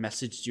so I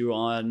messaged you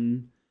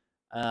on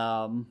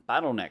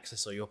BattleNext. I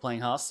saw you were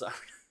playing Hearthstone.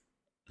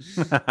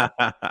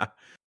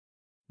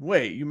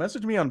 Wait, you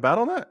messaged me on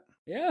BattleNet?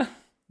 Yeah.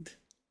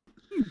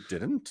 You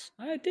didn't.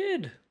 I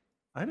did.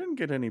 I didn't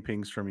get any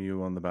pings from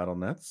you on the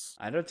BattleNets.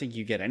 I don't think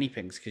you get any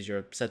pings because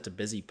you're set to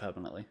busy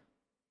permanently.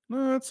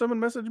 No, someone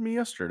messaged me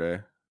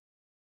yesterday.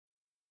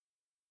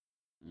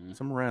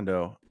 Some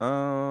rando.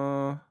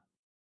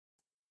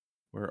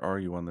 Where are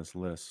you on this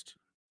list?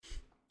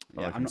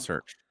 Oh, Yeah, I can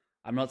search.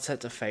 I'm not set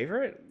to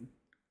favorite.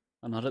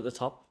 I'm not at the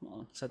top.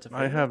 Set to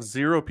favorite. I have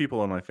 0 people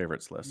on my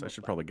favorites list. I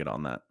should probably get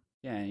on that.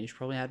 Yeah, you should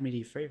probably add me to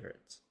your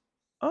favorites.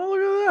 Oh,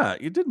 look at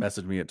that. You did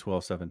message me at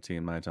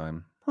 12:17 my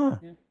time. Huh.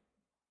 Yeah.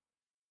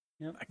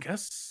 Yep. I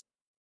guess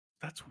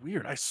that's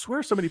weird. I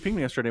swear somebody pinged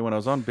me yesterday when I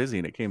was on busy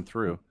and it came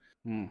through.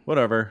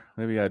 Whatever.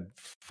 Maybe I'd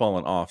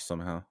fallen off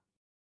somehow.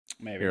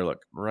 Maybe. Here,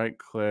 look. Right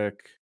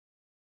click.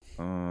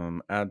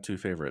 Add 2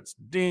 favorites.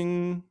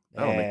 Ding.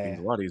 That'll make things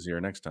a lot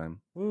easier next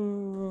time.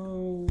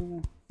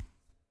 Ooh.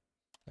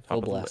 I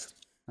feel blessed.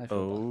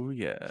 Oh,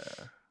 yeah.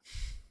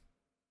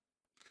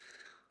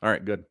 All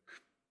right, good.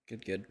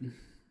 Good.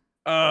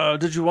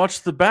 Did you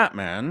watch The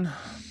Batman?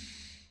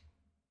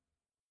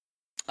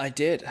 I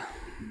did.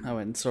 I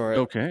went and saw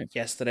it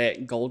yesterday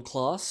at Gold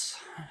Class.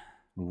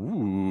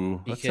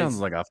 Ooh, that sounds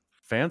like a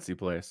fancy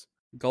place.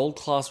 Gold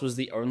Class was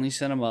the only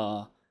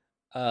cinema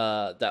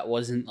that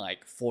wasn't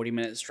like 40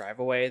 minutes drive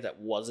away that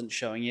wasn't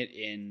showing it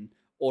in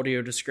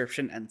audio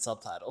description and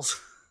subtitles.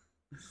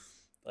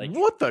 Like,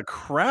 what the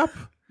crap?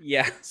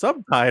 Yeah.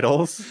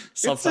 Subtitles?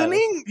 It's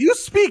you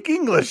speak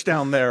English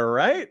down there,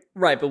 right?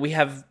 Right, but we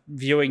have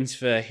viewings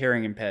for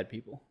hearing impaired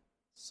people.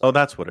 So. Oh,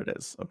 that's what it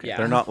is. Okay. Yeah.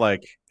 They're not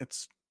like,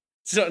 it's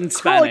not in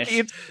Spanish.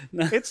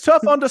 It's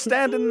tough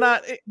understanding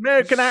that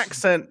American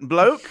accent,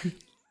 bloke.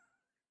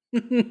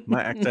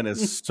 My accent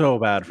is so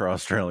bad for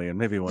Australian.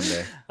 Maybe one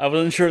day. I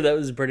wasn't sure that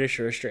was British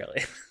or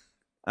Australian.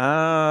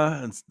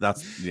 That's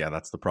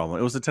the problem.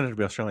 It was intended to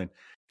be Australian.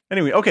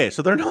 Anyway, okay,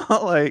 so they're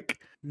not like,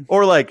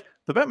 or like,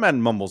 the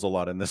Batman mumbles a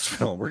lot in this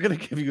film. We're gonna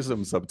give you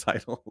some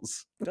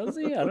subtitles. Does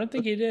he? I don't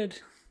think he did.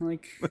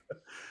 Like,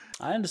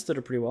 I understood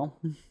it pretty well.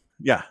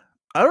 Yeah,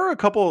 there are a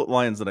couple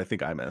lines that I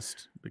think I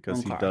missed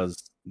because he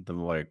does the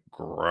like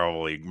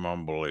growly,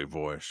 mumbly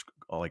voice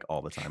like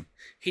all the time.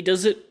 He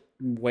does it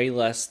way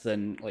less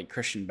than like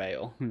Christian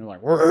Bale. And you're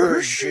like, where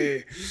is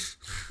she?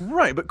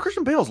 Right, but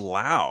Christian Bale's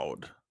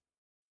loud.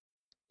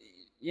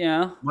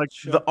 Yeah, like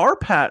the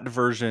RPAT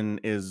version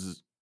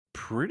is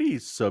pretty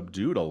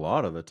subdued a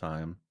lot of the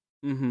time.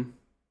 Mm-hmm.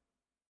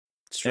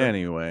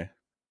 Anyway.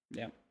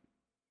 Yeah.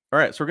 All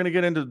right, so we're gonna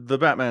get into the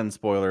Batman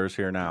spoilers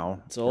here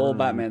now. It's all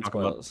Batman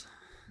spoilers.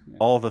 Yeah.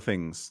 All the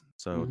things.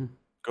 So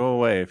go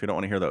away if you don't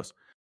want to hear those.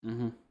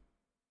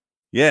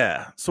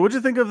 Yeah. So what'd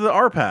you think of the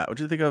RPAT? What'd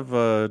you think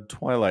of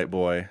Twilight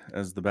Boy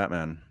as the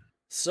Batman?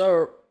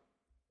 So,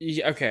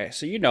 okay,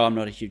 so I'm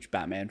not a huge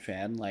Batman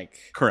fan.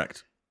 Like,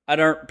 correct. I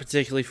don't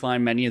particularly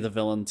find many of the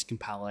villains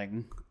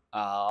compelling.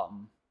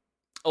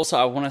 Also,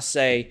 I want to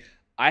say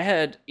I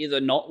had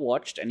either not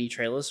watched any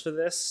trailers for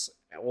this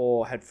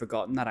or had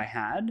forgotten that I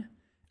had.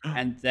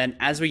 And then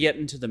as we get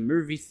into the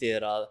movie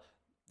theater,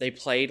 they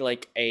played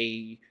like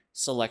a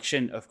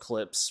selection of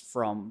clips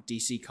from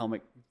DC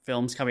comic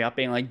films coming up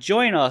being like,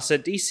 join us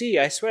at DC.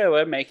 I swear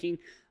we're making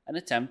an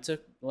attempt to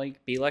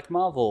like be like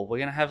Marvel. We're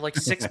going to have like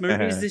 6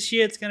 movies this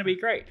year. It's going to be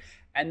great.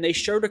 And they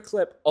showed a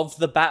clip of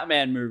the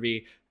Batman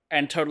movie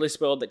and totally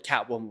spoiled that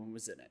Catwoman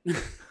was in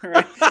it.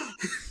 Right?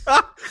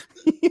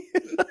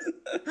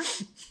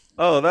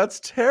 Oh, that's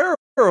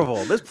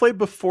terrible. This played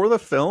before the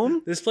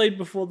film? This played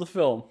before the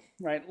film,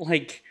 right?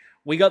 Like,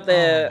 we got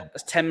there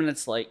 10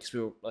 minutes late because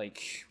we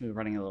were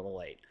running a little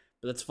late.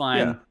 But that's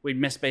fine. Yeah. We'd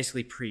missed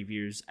basically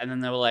previews. And then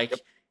they were like,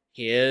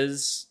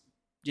 here's,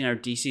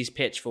 DC's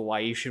pitch for why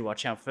you should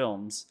watch our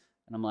films.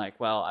 And I'm like,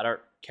 well, I don't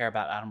care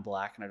about Adam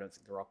Black, and I don't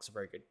think The Rock's a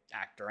very good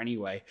actor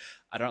anyway.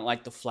 I don't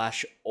like The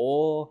Flash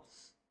or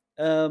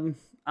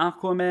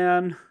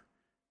Aquaman.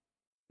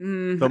 The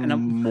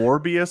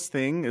Morbius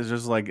thing is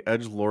just like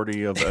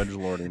edgelordy of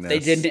edgelordiness.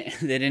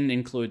 They didn't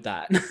include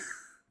that.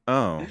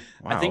 Oh,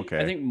 wow. I think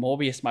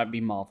Morbius might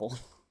be Marvel.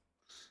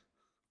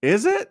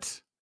 Is it?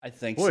 I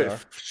think Boy, so.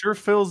 it sure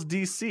fills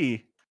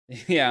DC.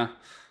 Yeah.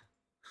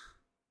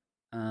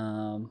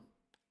 Let's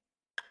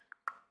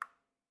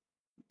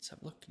have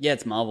a look. Yeah,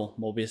 it's Marvel.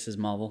 Morbius is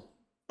Marvel.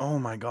 Oh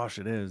my gosh,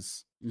 it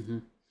is. Mm-hmm.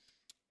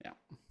 Yeah.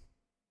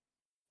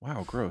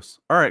 Wow, gross.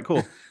 All right,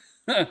 cool.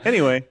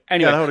 Anyway,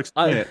 Anyway, that would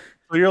explain it.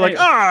 So you're like,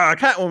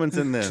 Catwoman's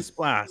in this.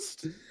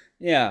 Blast.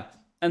 Yeah.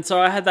 And so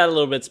I had that a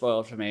little bit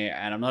spoiled for me,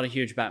 and I'm not a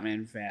huge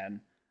Batman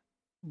fan.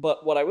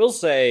 But what I will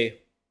say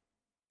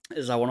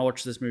is I want to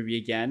watch this movie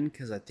again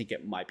because I think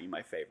it might be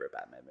my favorite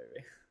Batman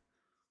movie.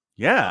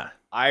 Yeah.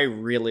 I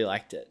really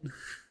liked it.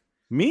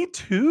 Me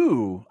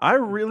too. I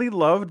really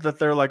loved that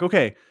they're like,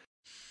 okay,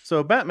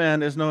 so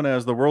Batman is known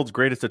as the world's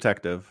greatest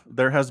detective.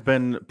 There has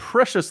been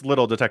precious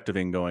little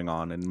detectiving going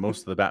on in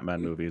most of the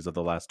Batman movies of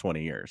the last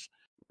 20 years.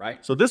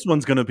 Right. So this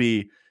one's going to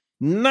be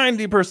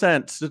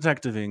 90%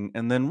 detectiving,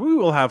 and then we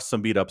will have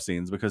some beat up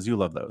scenes because you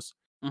love those.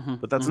 Mm-hmm.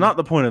 But that's not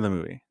the point of the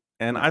movie.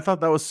 And I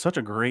thought that was such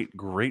a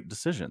great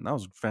decision. That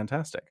was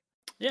fantastic.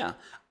 Yeah,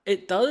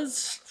 it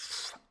does.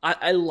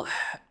 I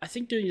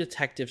think doing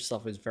detective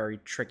stuff is very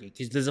tricky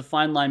because there's a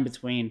fine line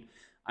between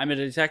I'm a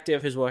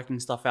detective who's working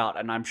stuff out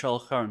and I'm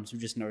Sherlock Holmes who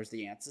just knows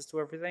the answers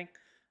to everything.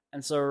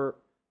 And so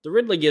the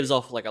Riddler gives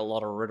off like a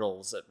lot of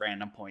riddles at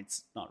random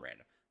points, not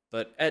random,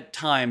 but at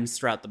times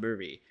throughout the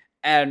movie.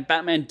 And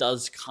Batman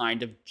does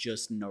kind of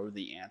just know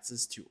the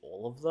answers to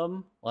all of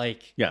them.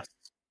 Like, yes,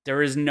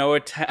 there is no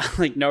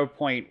no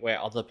point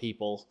where other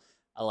people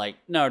are like,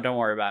 no, don't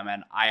worry,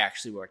 Batman. I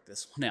actually worked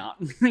this one out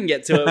and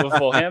get to it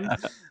before him.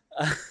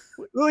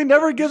 Well, he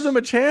never gives him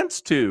a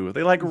chance to.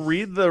 They like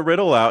read the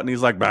riddle out, and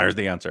he's like, "Here's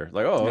the answer."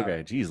 Like, oh,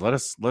 okay, geez, let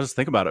us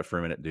think about it for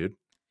a minute, dude.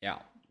 Yeah.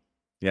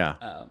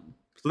 So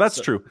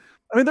that's true.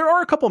 I mean, there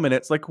are a couple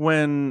minutes, like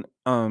when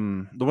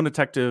the one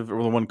detective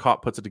or the one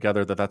cop puts it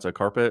together that's a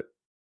carpet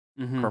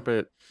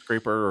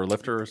scraper or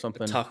lifter or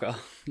something. Tucker,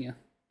 yeah.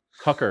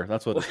 Tucker,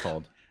 that's what it's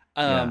called.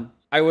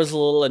 I was a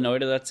little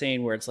annoyed at that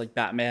scene where it's like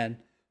Batman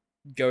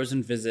goes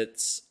and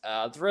visits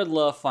the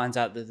Riddler, finds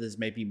out that there's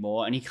maybe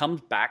more, and he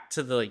comes back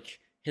to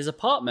his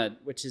apartment,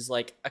 which is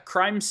like a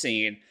crime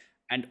scene,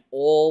 and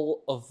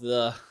all of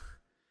the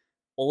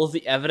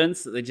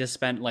evidence that they just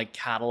spent like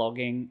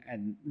cataloging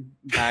and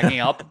bagging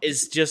up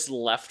is just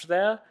left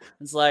there.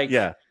 It's like,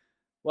 yeah,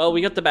 well,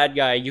 we got the bad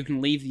guy. You can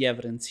leave the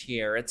evidence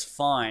here. It's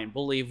fine.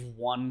 We'll leave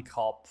one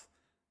cop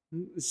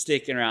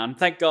sticking around.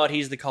 Thank God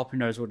he's the cop who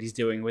knows what he's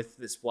doing with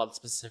this one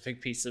specific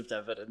piece of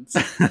evidence.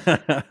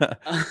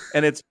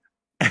 And it's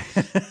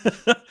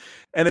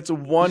and it's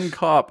one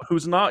cop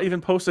who's not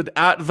even posted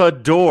at the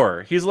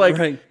door. He's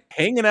like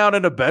hanging out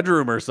in a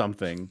bedroom or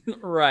something.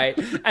 Right.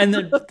 And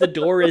the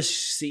door is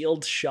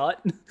sealed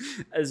shut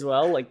as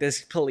well. Like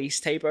there's police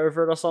tape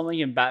over it or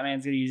something, and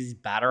Batman's gonna use his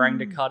batarang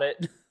to cut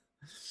it.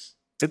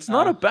 It's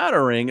not a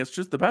batarang, it's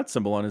just the bat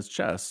symbol on his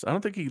chest. I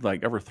don't think he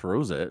like ever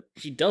throws it.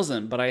 He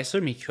doesn't, but I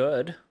assume he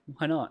could.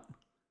 Why not?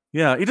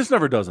 Yeah, he just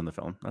never does in the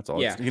film. That's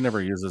all. Yeah. He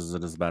never uses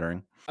it as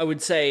batarang. I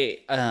would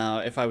say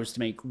if I was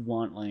to make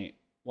one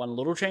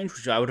little change,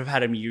 which I would have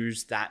had him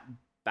use that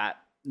bat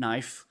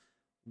knife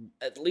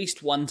at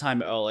least one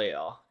time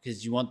earlier,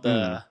 because you want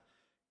the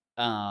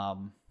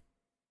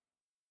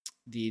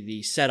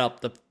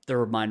setup, the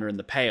reminder, and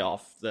the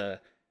payoff.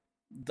 The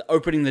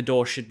opening the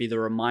door should be the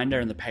reminder,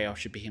 and the payoff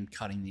should be him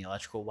cutting the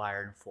electrical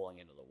wire and falling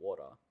into the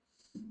water.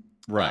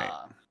 Right.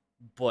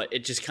 But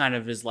it just kind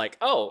of is like,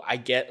 oh, I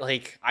get,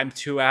 like, I'm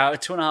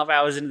 2.5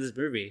 hours into this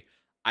movie.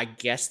 I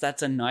guess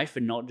that's a knife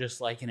and not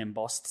just like an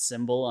embossed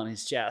symbol on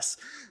his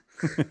chest.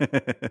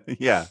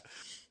 Yeah.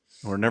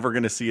 We're never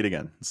going to see it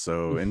again.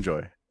 So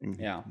enjoy.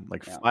 Yeah.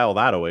 File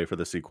that away for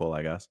the sequel,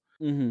 I guess.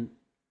 Mm-hmm.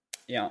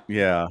 Yeah.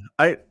 Yeah.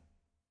 I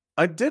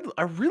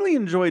really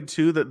enjoyed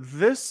too that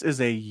this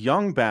is a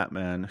young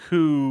Batman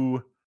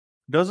who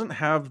doesn't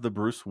have the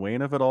Bruce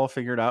Wayne of it all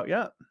figured out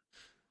yet.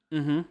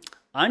 Mm-hmm.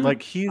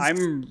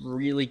 I'm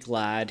really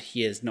glad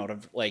he is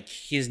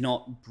he's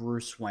not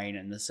Bruce Wayne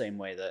in the same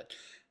way that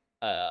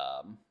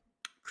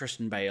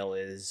Christian Bale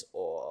is,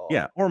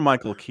 or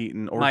Michael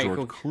Keaton, or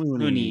George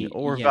Clooney,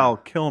 or Val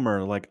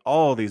Kilmer. Like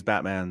all these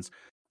Batmans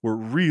were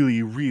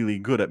really, really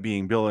good at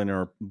being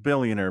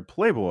billionaire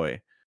playboy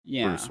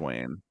Bruce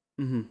Wayne.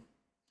 Mm-hmm.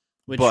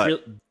 Which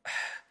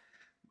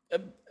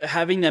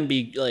having them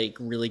be like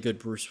really good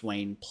Bruce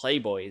Wayne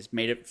playboys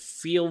made it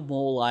feel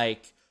more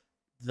like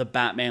the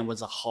Batman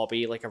was a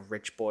hobby, like a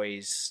rich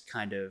boy's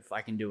kind of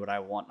I can do what I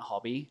want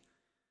hobby.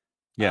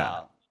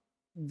 Yeah.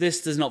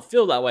 This does not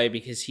feel that way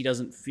because he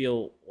doesn't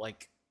feel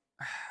like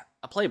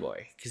a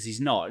playboy, because he's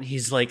not.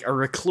 He's like a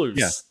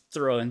recluse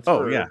through and through.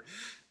 Oh, yeah.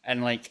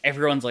 And like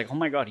everyone's like, oh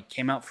my god, he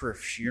came out for a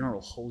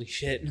funeral. Holy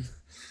shit.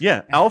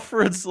 Yeah,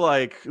 Alfred's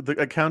like, the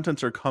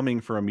accountants are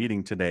coming for a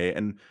meeting today,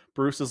 and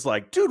Bruce is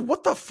like, dude,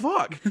 what the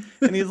fuck?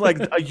 And he's like,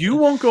 you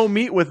won't go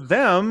meet with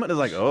them. And it's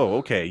like, oh,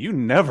 okay, you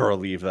never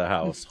leave the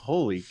house.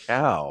 Holy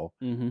cow.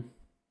 Mm-hmm.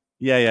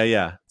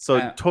 Yeah. So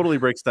it totally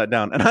breaks that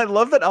down. And I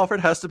love that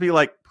Alfred has to be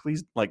like,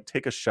 please, like,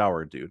 take a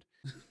shower, dude.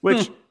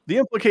 Which the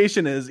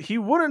implication is he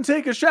wouldn't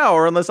take a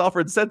shower unless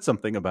Alfred said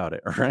something about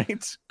it,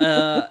 right?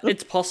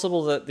 It's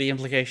possible that the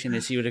implication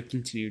is he would have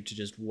continued to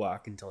just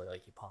work until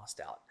like he passed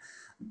out.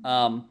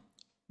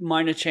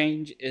 Minor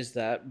change is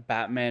that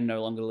Batman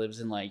no longer lives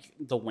in like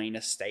the Wayne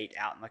estate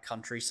out in the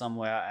country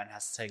somewhere and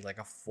has to take like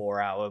a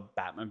 4-hour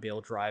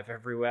Batmobile drive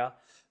everywhere.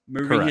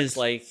 Moving his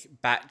like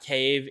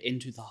Batcave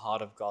into the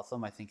heart of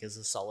Gotham, I think, is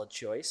a solid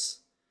choice.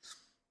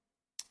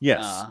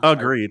 Yes,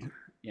 agreed.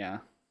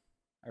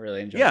 I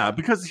really enjoy. Yeah,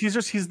 because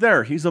he's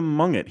there. He's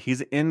among it.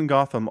 He's in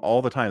Gotham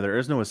all the time. There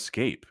is no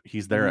escape.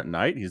 He's there at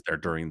night. He's there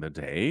during the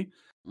day.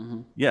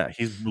 Mm-hmm. Yeah,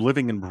 he's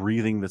living and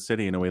breathing the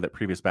city in a way that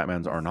previous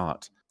Batmans are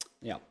not.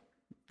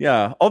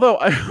 Yeah. Although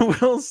I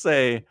will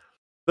say,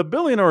 the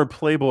billionaire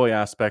playboy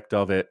aspect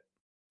of it,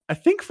 I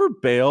think for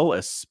Bale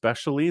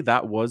especially,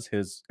 it was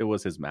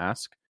his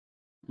mask,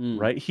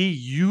 right? He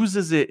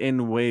uses it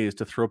in ways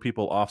to throw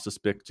people off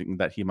suspecting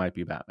that he might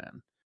be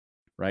Batman.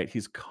 Right,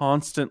 he's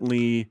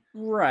constantly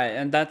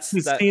and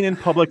he's seen in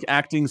public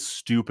acting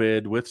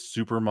stupid with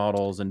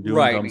supermodels and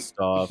doing dumb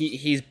stuff.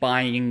 He's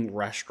buying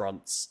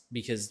restaurants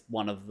because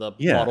one of the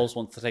models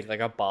wants to take like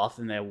a bath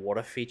in their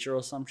water feature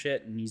or some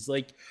shit, and he's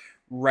like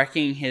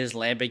wrecking his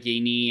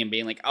Lamborghini and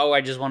being like, "Oh,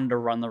 I just wanted to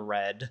run the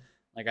red,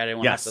 like I didn't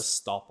want to have to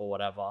stop or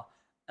whatever."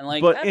 And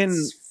like,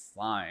 that's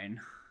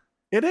fine.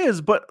 It is,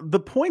 but the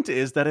point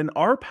is that in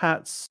our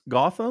Pat's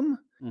Gotham,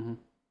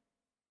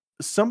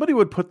 somebody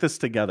would put this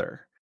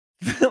together.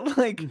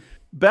 Like,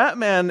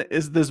 Batman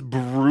is this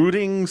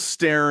brooding,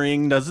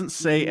 staring, doesn't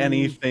say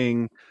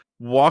anything,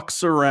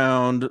 walks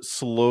around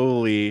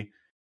slowly,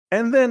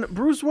 and then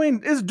Bruce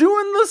Wayne is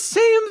doing the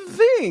same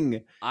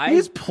thing.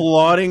 He's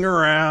plodding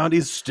around,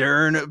 he's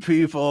staring at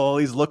people,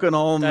 he's looking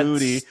all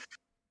moody.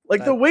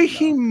 Like, the way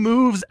he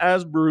moves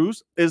as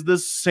Bruce is the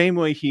same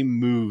way he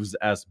moves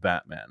as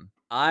Batman.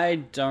 I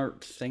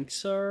don't think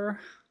so.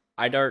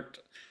 I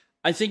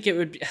think it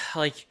would be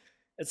like,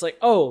 it's like,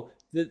 oh,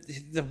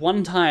 the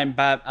one time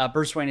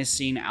Bruce Wayne is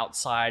seen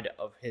outside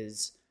of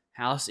his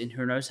house in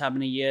who knows how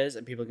many years,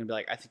 and people are going to be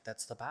like, I think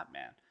that's the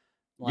Batman.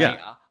 Like,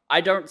 I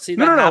don't see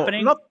that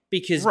happening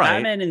because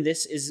Batman in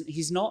this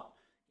he's not,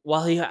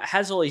 while he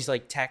has all these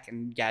like tech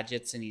and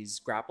gadgets and he's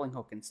grappling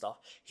hook and stuff,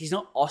 he's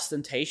not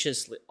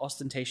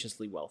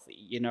ostentatiously wealthy,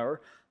 you know?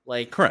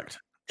 Like, correct.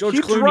 George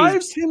He Clooney's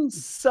drives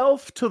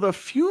himself to the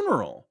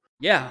funeral.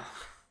 Yeah.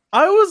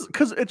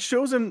 Because it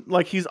shows him,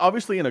 like, he's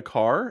obviously in a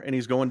car and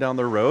he's going down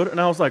the road, and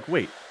I was like,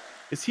 wait,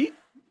 is he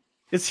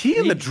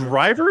in the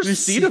driver's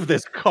seat of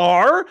this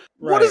car? Right.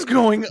 What is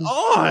going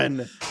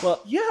on?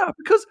 Well, yeah,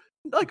 because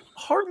like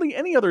hardly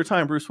any other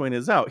time Bruce Wayne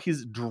is out,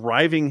 he's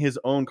driving his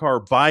own car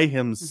by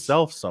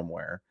himself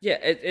somewhere. Yeah,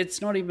 it's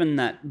not even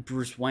that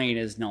Bruce Wayne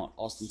is not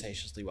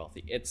ostentatiously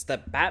wealthy. It's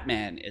that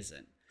Batman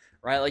isn't,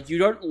 right? Like, you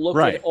don't look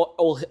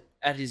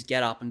at his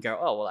get up and go,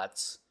 oh, well,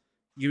 that's...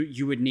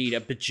 You would need $1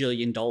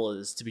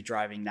 bajillion to be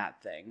driving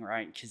that thing,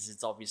 right? Because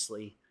it's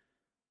obviously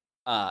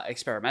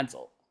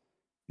experimental.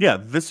 Yeah,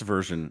 this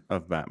version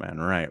of Batman,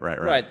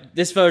 right.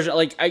 This version,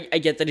 like, I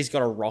get that he's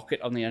got a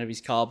rocket on the end of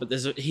his car, but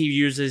he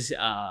uses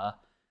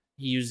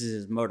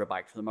his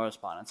motorbike for the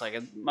most part. It's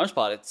like, most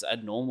part, it's a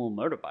normal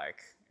motorbike.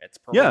 It's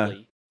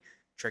probably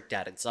tricked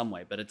out in some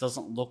way, but it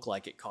doesn't look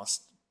like it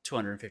costs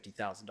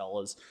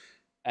 $250,000,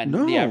 and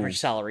the average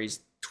salary is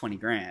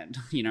 $20,000.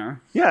 You know?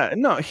 Yeah,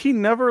 no, he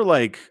never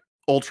like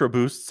ultra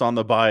boosts on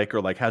the bike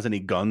or like has any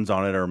guns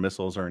on it or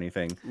missiles or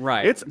anything.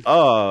 Right. It's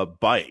a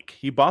bike.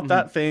 He bought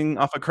that thing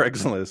off of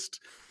Craigslist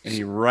and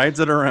he rides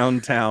it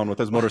around town with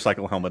his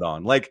motorcycle helmet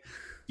on. Like,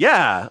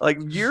 yeah, like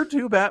year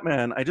 2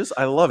 Batman.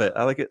 I love it.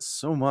 I like it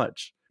so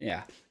much.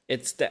 Yeah.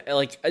 It's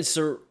like,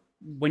 so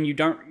when you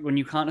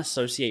can't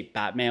associate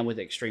Batman with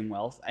extreme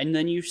wealth, and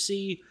then you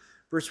see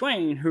Bruce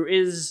Wayne, who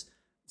is,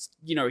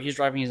 you know, he's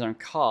driving his own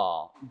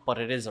car, but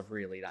it is a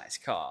really nice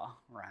car,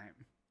 right?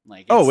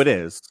 Like, it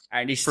is,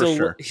 and he's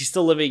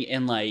still living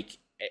in like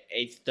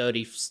a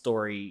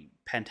 30-story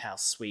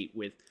penthouse suite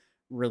with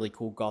really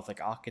cool Gothic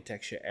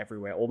architecture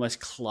everywhere, almost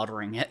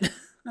cluttering it.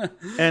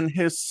 And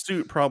his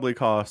suit probably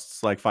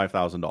costs like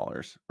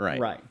 $5,000, right?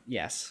 Right.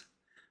 Yes.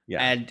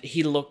 Yeah. And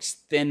he looks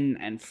thin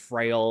and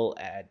frail,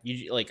 and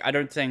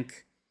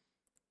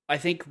I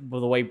think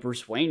the way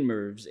Bruce Wayne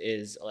moves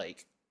is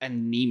like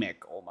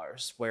anemic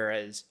almost,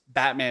 whereas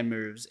Batman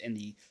moves in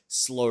the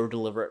slow,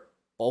 deliberate,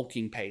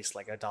 bulking pace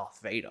like a Darth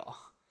Vader.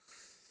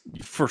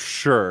 For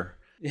sure.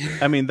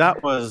 I mean,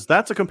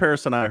 that's a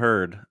comparison I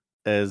heard,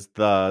 is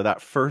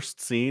that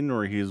first scene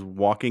where he's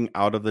walking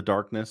out of the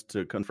darkness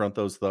to confront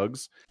those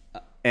thugs,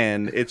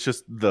 and it's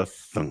just the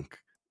thunk,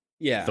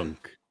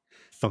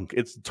 thunk.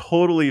 It's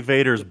totally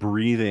Vader's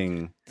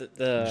breathing,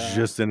 The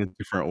just in a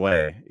different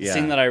way. The Yeah.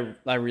 scene that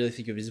I really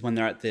think of is when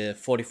they're at the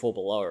 44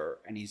 below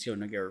and he's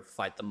going to go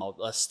fight the mob,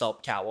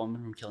 stop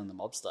Catwoman from killing the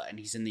mobster, and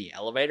he's in the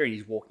elevator and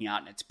he's walking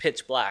out and it's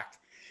pitch black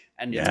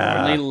and it's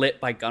only lit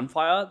by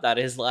gunfire. That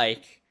is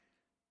like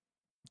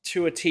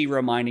to a T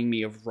reminding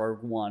me of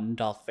Rogue One,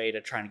 Darth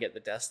Vader trying to get the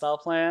Death Star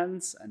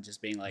plans and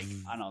just being like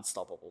an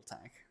unstoppable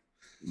tank.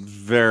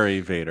 Very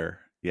Vader.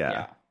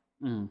 Yeah.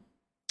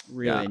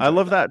 Really. Yeah, I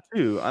love that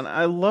too. And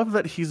I love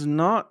that he's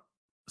not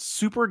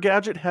super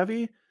gadget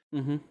heavy.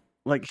 Mm-hmm.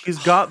 Like he's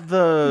got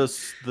the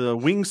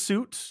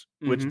wingsuit,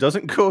 which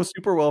doesn't go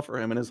super well for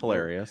him and is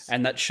hilarious.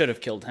 And that should have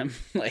killed him.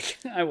 Like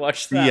I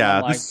watched that. Yeah,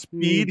 and I'm the like,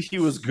 speed he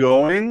was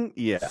going.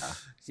 Yeah.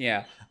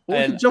 Yeah.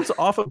 Well, he jumps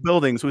off a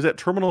building, so he's at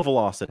terminal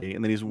velocity,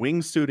 and then he's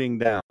wingsuiting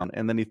down,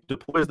 and then he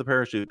deploys the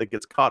parachute that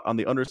gets caught on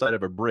the underside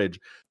of a bridge,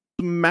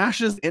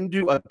 smashes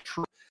into a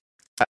truck.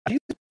 He's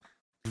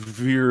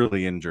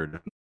severely injured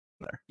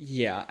there.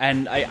 Yeah,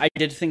 and I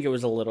did think it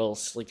was a little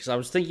slick because I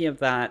was thinking of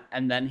that,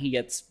 and then he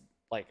gets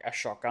like a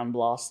shotgun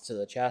blast to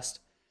the chest,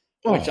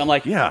 which I'm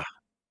like, yeah,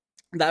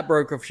 that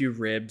broke a few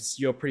ribs.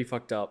 You're pretty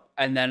fucked up.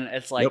 And then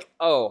it's like,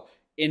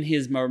 in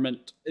his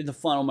moment, in the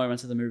final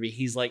moments of the movie,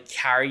 he's like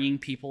carrying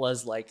people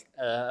as like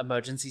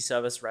emergency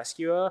service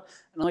rescuer,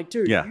 and I'm like,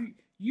 dude,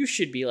 you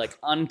should be like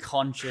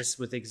unconscious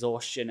with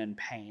exhaustion and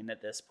pain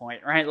at this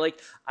point, right?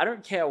 Like, I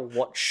don't care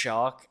what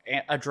shark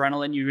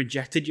adrenaline you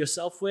injected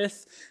yourself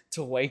with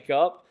to wake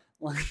up.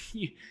 Like,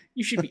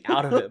 you should be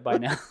out of it by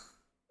now.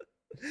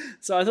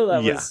 So I thought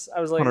that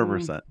I was like,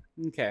 100%.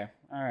 Okay,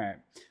 all right.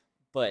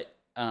 But,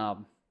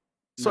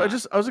 so I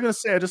was going to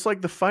say, I just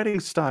like the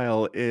fighting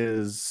style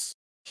is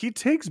he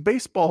takes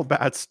baseball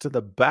bats to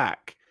the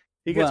back.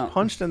 He gets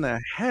punched in the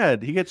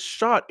head. He gets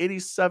shot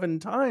 87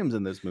 times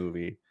in this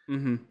movie.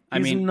 Mm-hmm.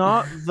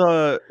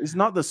 He's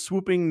not the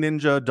swooping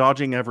ninja,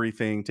 dodging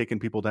everything, taking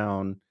people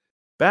down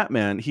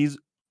Batman. He's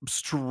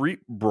street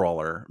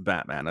brawler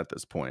Batman at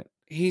this point.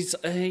 He's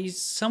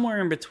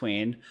somewhere in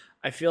between.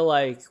 I feel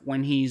like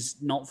when he's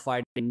not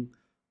fighting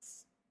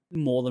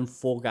more than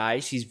 4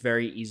 guys, he's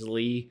very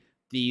easily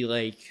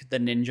the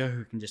ninja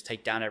who can just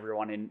take down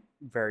everyone in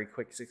very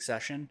quick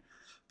succession.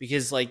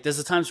 Because like there's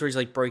the times where he's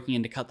like breaking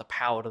in to cut the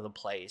power to the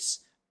place,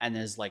 and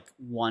there's like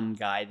one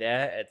guy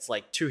there. It's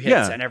like 2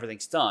 hits and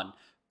everything's done.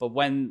 But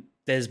when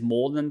there's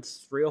more than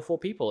 3 or 4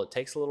 people, it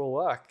takes a little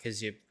work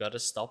because you've got to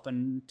stop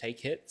and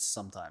take hits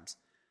sometimes.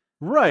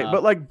 Right,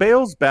 but like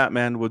Bale's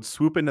Batman would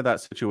swoop into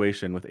that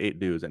situation with 8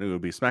 dudes, and it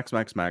would be smack,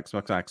 smack, smack,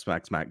 smack, smack,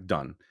 smack, smack,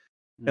 done.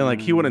 And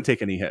like he wouldn't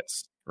take any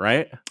hits,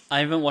 right? I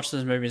haven't watched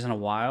those movies in a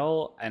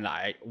while, and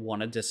I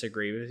want to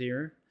disagree with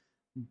you,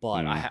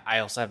 but I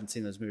also haven't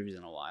seen those movies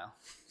in a while.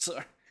 So,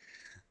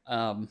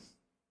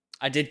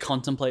 I did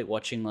contemplate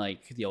watching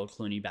like the old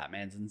Clooney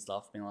Batmans and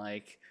stuff, being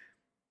like,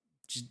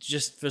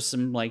 just for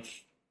some like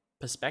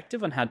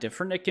perspective on how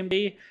different it can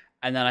be.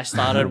 And then I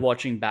started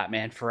watching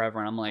Batman Forever,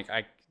 and I'm like,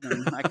 I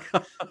can't.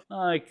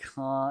 I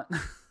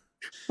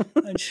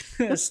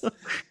just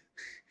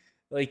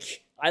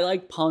like, I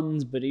like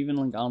puns, but even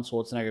like Arnold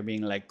Schwarzenegger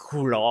being like,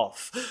 cool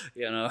off,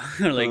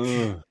 like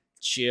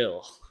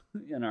chill,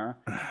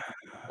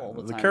 all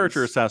the The time.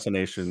 character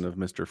assassination of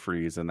Mr.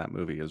 Freeze in that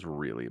movie is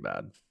really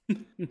bad.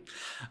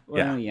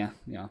 Well, yeah.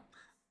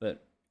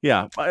 But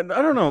yeah, I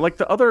don't know. Like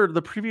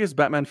the previous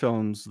Batman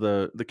films,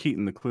 the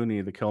Keaton, the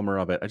Clooney, the Kilmer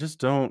of it, I just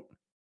don't.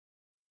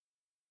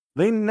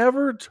 They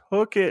never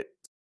took it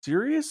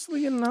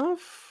seriously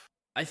enough.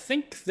 I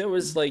think there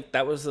was like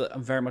that was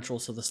very much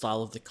also the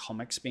style of the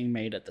comics being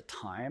made at the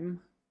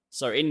time.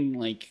 So in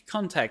like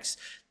context,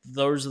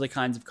 those are the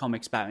kinds of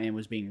comics Batman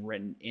was being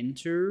written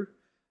into.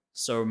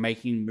 So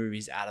making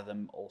movies out of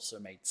them also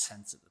made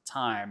sense at the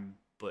time,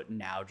 but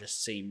now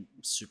just seem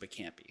super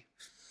campy.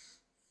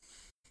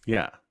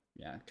 Yeah,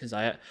 because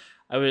I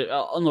was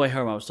on the way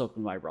home. I was talking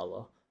to my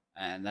brother,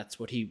 and that's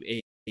what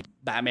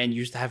Batman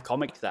used to have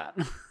comics that.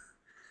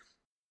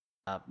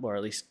 Or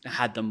at least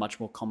had them much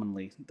more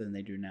commonly than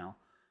they do now.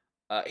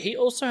 He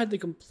also had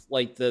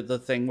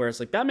the thing where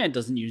it's like Batman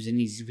doesn't use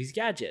any of his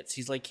gadgets.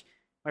 He's like,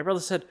 my brother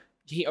said,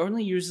 he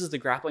only uses the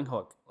grappling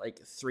hook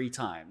like 3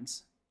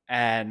 times,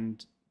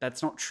 and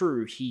that's not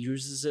true. He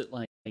uses it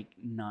like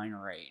 9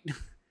 or 8.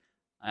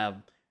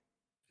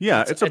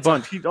 It's a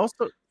bunch. He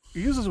also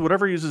uses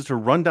whatever he uses to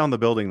run down the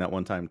building that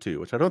one time too,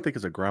 which I don't think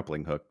is a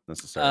grappling hook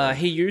necessarily.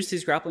 He used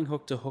his grappling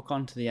hook to hook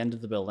onto the end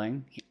of the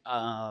building.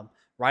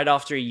 Right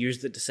after he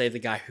used it to save the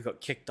guy who got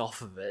kicked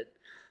off of it.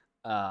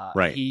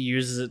 Right. He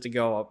uses it to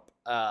go up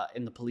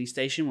in the police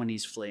station when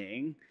he's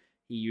fleeing.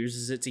 He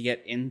uses it to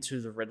get into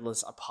the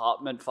Riddler's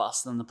apartment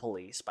faster than the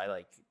police by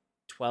like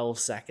 12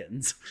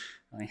 seconds.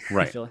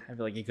 Right. I feel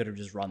like he could have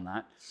just run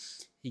that.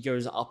 He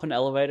goes up an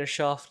elevator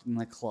shaft in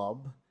the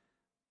club.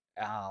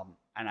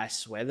 And I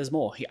swear there's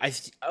more.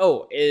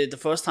 The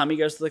first time he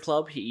goes to the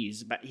club,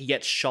 he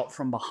gets shot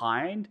from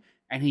behind,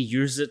 and he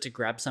uses it to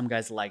grab some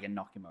guy's leg and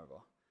knock him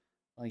over.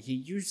 Like, he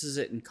uses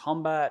it in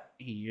combat.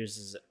 He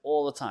uses it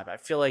all the time. I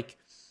feel like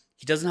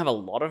he doesn't have a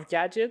lot of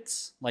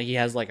gadgets. Like, he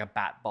has like a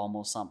bat bomb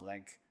or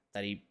something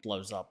that he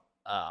blows up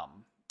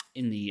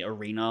in the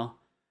arena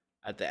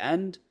at the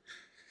end.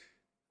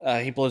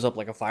 He blows up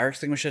like a fire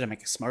extinguisher to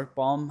make a smoke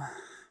bomb.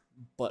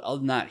 But other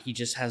than that, he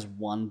just has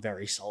one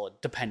very solid,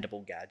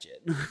 dependable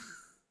gadget.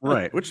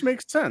 Right, which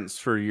makes sense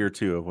for year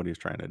 2 of what he's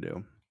trying to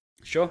do.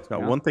 Sure. He's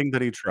got one thing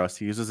that he trusts.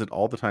 He uses it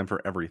all the time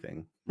for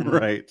everything. Mhm.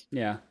 Right.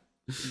 Yeah.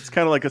 It's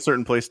kind of like a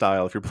certain play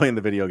style. If you're playing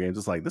the video games,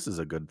 it's like, this is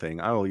a good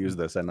thing. I will use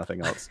this and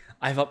nothing else.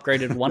 I've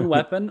upgraded one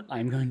weapon.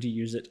 I'm going to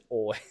use it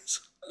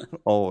always.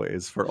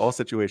 Always, for all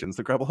situations.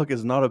 The grapple hook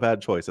is not a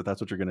bad choice if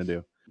that's what you're going to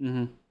do.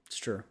 Mm-hmm. It's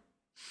true.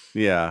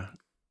 Yeah.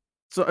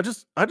 So I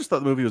just thought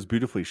the movie was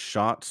beautifully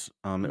shot.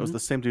 It was Mhm. the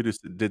same dude who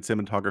did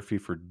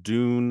cinematography for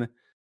Dune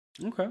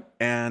Okay.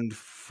 and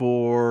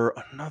for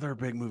another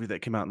big movie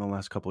that came out in the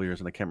last couple of years,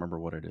 and I can't remember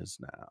what it is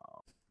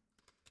now.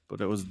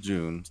 But it was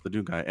Dune. It's the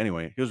Dune guy.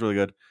 Anyway, he was really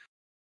good.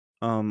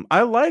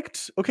 I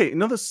liked. Okay,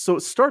 so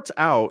it starts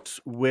out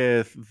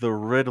with the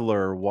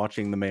Riddler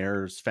watching the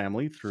mayor's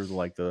family through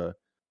the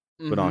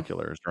Mhm.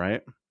 binoculars,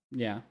 right?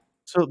 Yeah.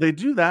 So they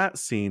do that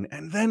scene,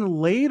 and then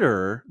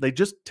later they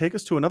just take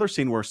us to another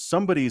scene where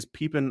somebody's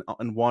peeping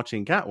and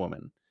watching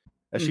Catwoman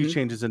as she Mhm.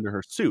 changes into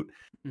her suit.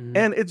 Mhm.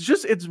 And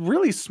it's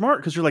really smart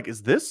because you're like,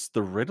 is this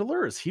the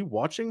Riddler? Is he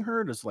watching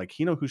her? Does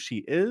he know who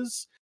she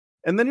is?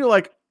 And then you're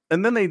like,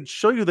 and then they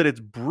show you that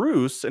it's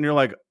Bruce, and you're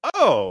like,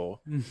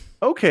 oh,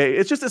 okay.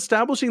 It's just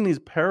establishing these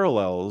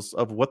parallels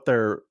of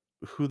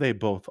who they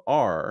both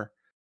are.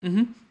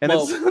 Mm-hmm. And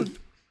Well,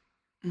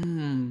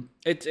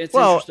 it's it's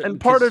well, interesting and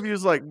part because- of you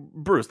is like,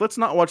 Bruce, let's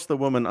not watch the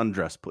woman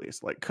undress,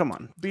 please. Like, come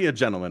on, be a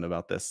gentleman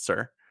about this,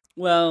 sir.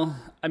 Well,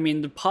 I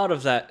mean, the part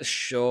of that,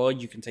 sure,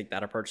 you can take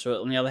that approach to it.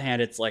 On the other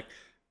hand, it's like,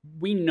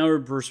 we know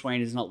Bruce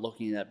Wayne is not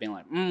looking at that being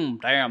like,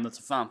 damn, that's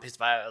a fun piece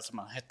of ass. I'm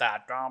gonna hit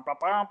that.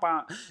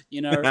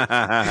 You know,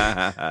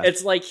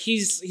 it's like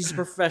he's a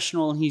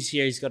professional and he's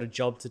here. He's got a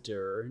job to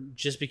do.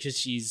 Just because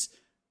she's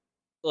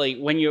like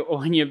when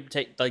you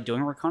take like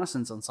doing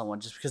reconnaissance on someone,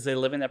 just because they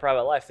live in their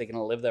private life, they're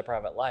gonna live their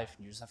private life,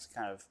 and you just have to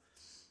kind of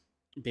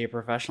be a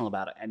professional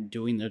about it. And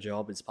doing their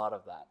job is part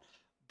of that.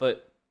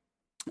 But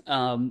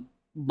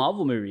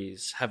Marvel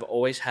movies have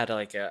always had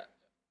like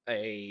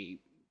a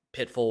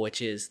pitfall,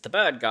 which is the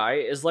bad guy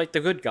is like the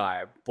good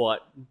guy,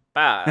 but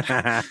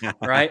bad,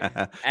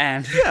 right?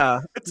 And yeah,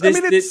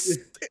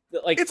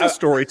 it's a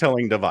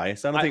storytelling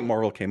device. I don't think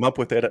Marvel came up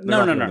with it. They're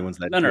not the only ones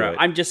that do it.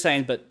 I'm just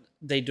saying, but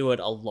they do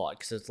it a lot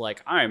because it's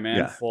like Iron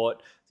Man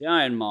fought the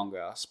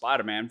Ironmonger,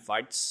 Spider-Man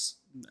fights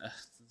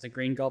the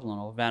Green Goblin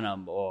or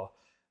Venom, or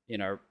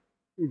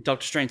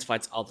Doctor Strange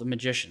fights other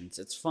magicians.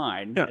 It's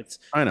fine. Yeah,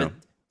 I know,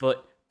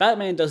 but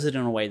Batman does it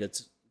in a way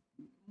that's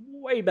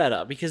way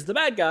better because the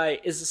bad guy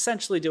is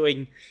essentially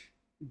doing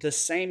the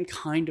same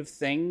kind of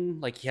thing.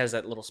 Like he has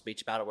that little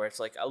speech about it where it's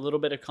like a little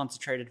bit of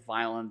concentrated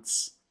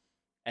violence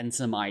and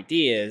some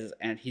ideas,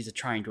 and he's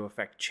trying to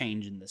affect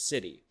change in the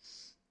city.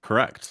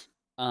 Correct.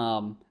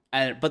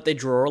 But they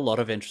draw a lot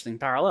of interesting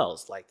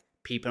parallels, like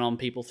peeping on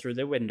people through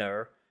their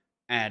window,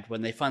 and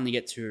when they finally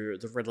get to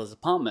the Riddler's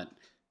apartment,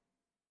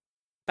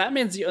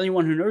 Batman's the only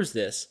one who knows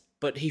this,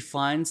 but he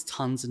finds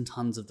tons and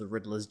tons of the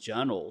Riddler's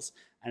journals.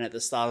 And at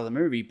the start of the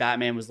movie,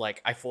 Batman was like,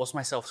 I forced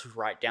myself to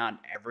write down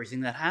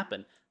everything that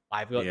happened.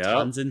 I've got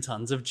tons and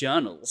tons of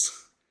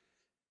journals.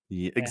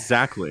 Yeah,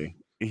 exactly.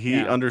 He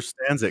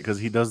understands it because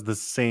he does the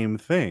same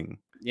thing.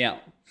 Yeah.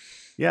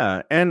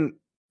 Yeah. And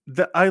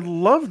I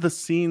love the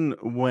scene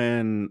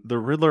when the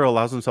Riddler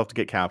allows himself to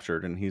get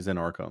captured and he's in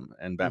Arkham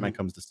and Batman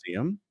comes to see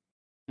him.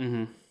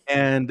 Mm-hmm.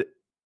 And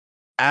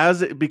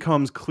as it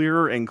becomes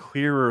clearer and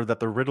clearer that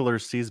the Riddler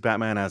sees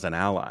Batman as an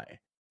ally,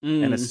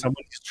 and as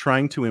someone he's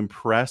trying to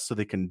impress so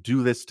they can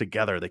do this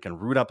together, they can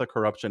root out the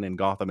corruption in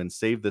Gotham and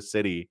save the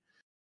city.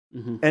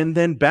 Mm-hmm. And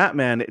then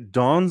Batman, it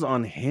dawns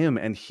on him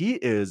and he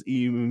is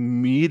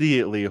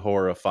immediately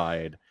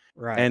horrified.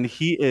 Right. And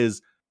he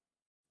is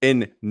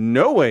in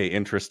no way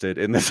interested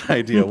in this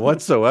idea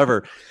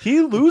whatsoever.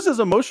 He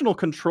loses emotional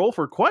control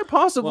for quite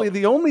possibly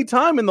the only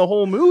time in the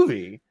whole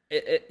movie.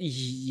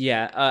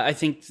 I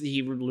think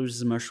he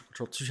loses emotional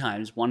control 2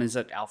 times. One is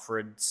at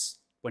Alfred's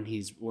when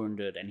he's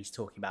wounded and he's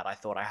talking about, I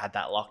thought I had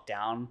that locked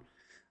down,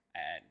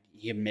 and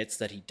he admits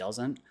that he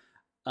doesn't.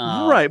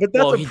 Right, but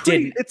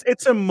that's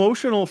it's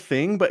emotional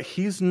thing, but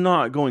he's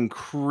not going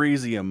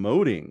crazy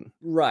emoting.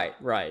 Right.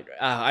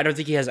 I don't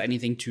think he has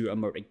anything to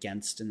emote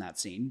against in that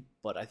scene,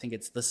 but I think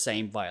it's the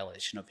same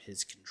violation of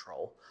his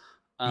control.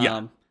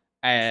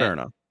 Fair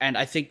enough. And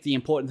I think the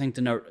important thing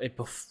to note,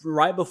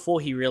 right before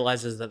he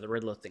realizes that the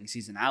Riddler thinks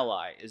he's an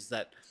ally, is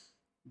that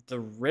the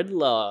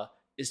Riddler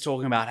is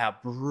talking about how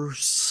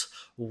Bruce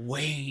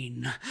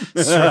Wayne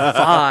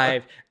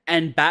survived,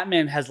 and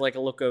Batman has like a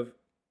look of,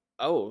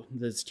 oh,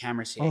 there's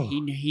cameras here. Oh.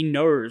 He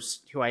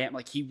knows who I am.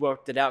 Like, he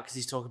worked it out because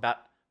he's talking about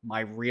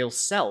my real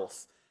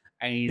self.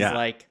 And he's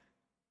like,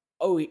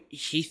 oh,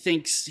 he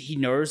thinks he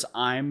knows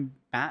I'm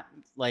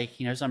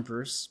he knows I'm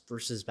Bruce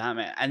versus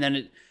Batman.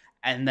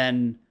 And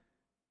then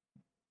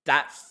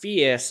that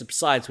fear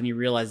subsides when he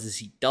realizes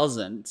he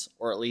doesn't,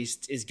 or at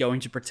least is going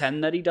to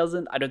pretend that he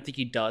doesn't. I don't think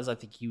he does. I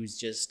think he was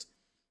just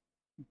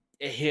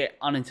he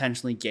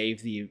unintentionally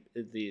gave the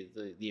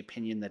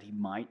opinion that he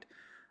might.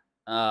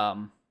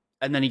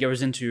 And then he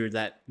goes into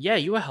that, yeah,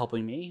 you were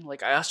helping me.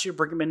 Like, I asked you to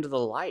bring him into the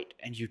light,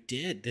 and you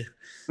did.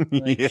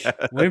 Like, Yes.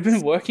 we've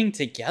been working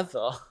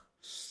together.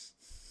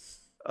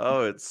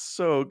 Oh, it's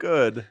so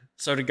good.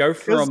 So to go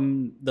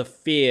from the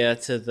fear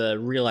to the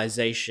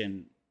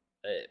realization,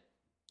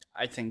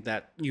 I think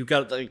that you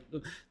got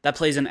that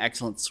plays an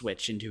excellent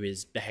switch into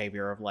his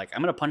behavior of like,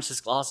 I'm gonna punch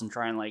this glass and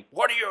try and like,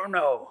 what do you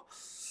know?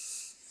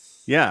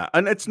 Yeah,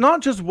 and it's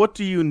not just what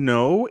do you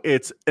know,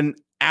 it's an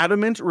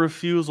adamant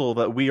refusal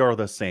that we are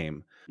the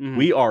same.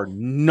 We are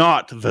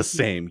not the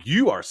same.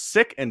 You are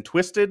sick and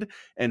twisted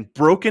and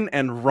broken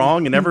and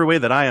wrong in every way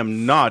that I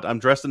am not. I'm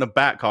dressed in a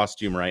bat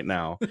costume right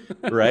now,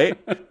 right?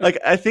 Like,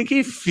 I think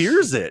he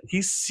fears it.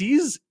 He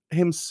sees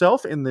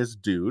himself in this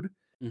dude,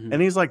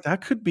 and he's like,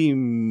 that could be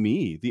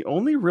me. The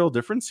only real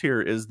difference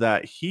here is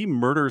that he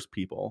murders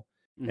people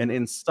and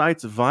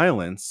incites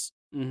violence,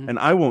 and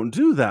I won't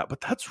do that.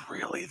 But that's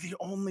really the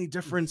only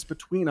difference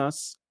between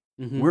us.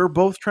 We're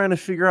both trying to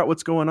figure out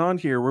what's going on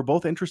here. We're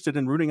both interested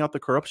in rooting out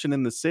the corruption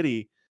in the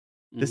city.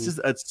 This is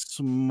a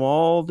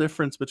small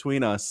difference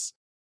between us,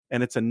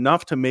 and it's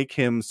enough to make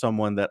him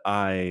someone that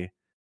I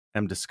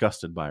am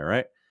disgusted by,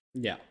 right?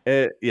 Yeah.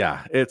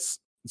 It's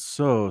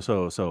so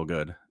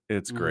good.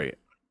 It's great.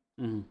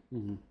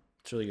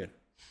 It's really good.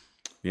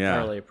 Yeah.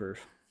 Thoroughly approve.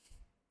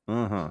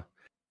 I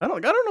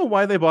don't know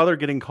why they bother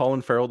getting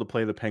Colin Farrell to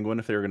play the Penguin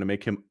if they were going to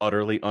make him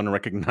utterly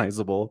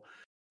unrecognizable.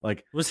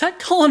 Like, was that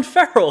Colin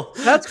Farrell?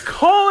 That's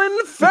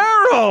Colin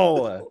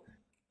Farrell,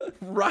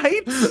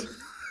 right?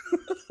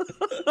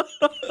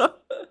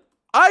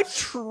 I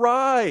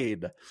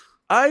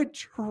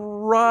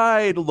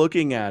tried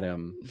looking at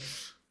him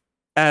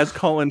as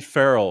Colin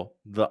Farrell.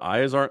 The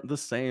eyes aren't the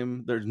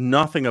same. There's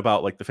nothing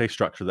about like the face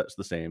structure that's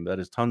the same. That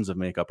is tons of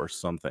makeup or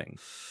something.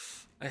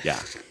 Yeah,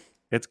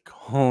 it's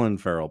Colin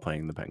Farrell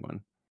playing the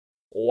Penguin.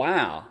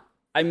 Wow.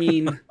 I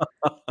mean,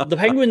 the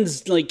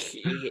Penguin's like,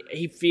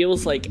 he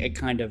feels like a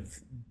kind of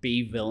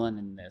B villain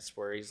in this,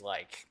 where he's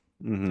like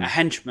a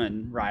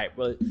henchman, right?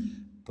 But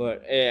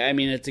I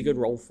mean, it's a good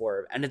role for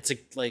him, and it's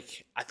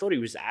like, I thought he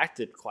was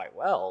acted quite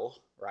well,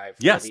 right?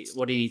 For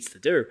what he needs to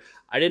do.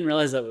 I didn't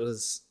realize that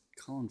was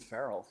Colin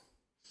Farrell.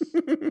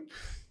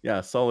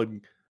 Yeah,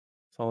 solid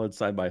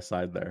side by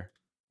side there.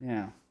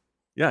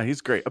 Yeah,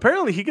 he's great.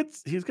 Apparently,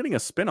 he's getting a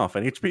spinoff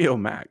on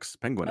HBO Max.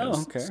 Penguin is.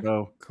 Oh, okay.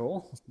 So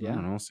cool. Yeah, I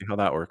don't know. See how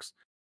that works.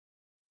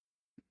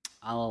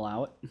 I'll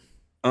allow it.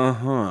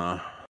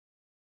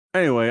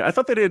 Anyway, I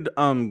thought they did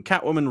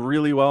Catwoman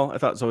really well. I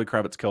thought Zoe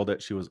Kravitz killed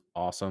it. She was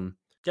awesome.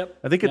 Yep.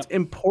 I think it's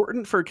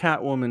important for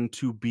Catwoman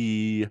to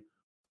be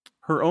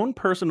her own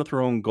person with her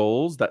own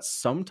goals that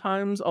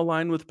sometimes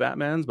align with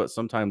Batman's, but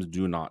sometimes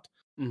do not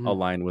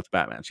align with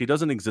Batman. She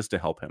doesn't exist to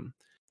help him,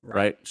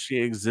 right?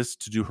 She exists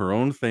to do her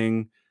own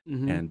thing,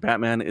 and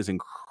Batman is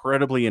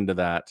incredibly into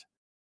that.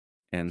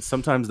 And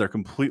sometimes they're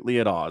completely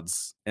at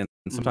odds, and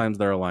sometimes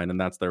they're aligned, and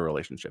that's their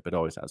relationship. It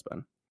always has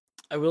been.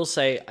 I will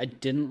say I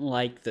didn't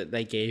like that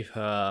they gave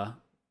her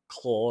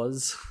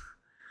claws.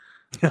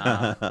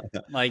 I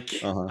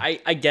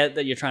get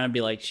that you're trying to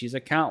be like, she's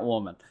a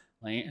Catwoman,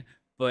 like,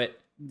 but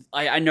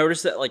I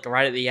noticed that like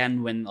right at the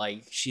end when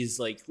like she's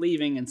like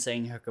leaving and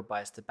saying her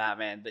goodbyes to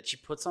Batman, that she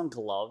puts on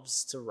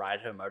gloves to ride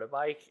her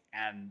motorbike,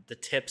 and the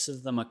tips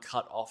of them are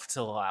cut off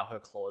to allow her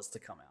claws to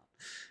come out.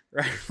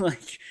 Right,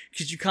 like,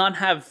 because you can't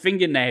have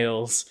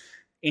fingernails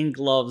in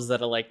gloves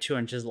that are like 2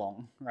 inches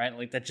long, right?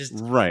 Like, that just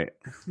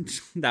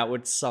that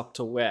would suck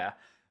to wear.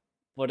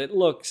 But it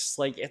looks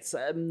like it's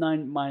a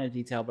minor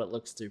detail, but it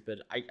looks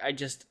stupid. I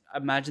just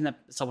imagine that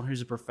someone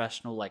who's a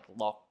professional like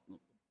lock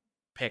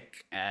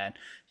pick and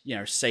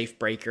safe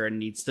breaker and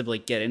needs to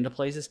like get into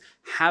places,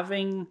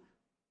 having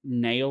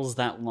nails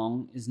that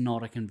long is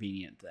not a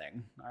convenient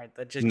thing. All right,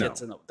 that just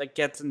gets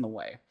in the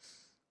way.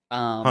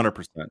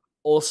 100%.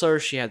 Also,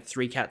 she had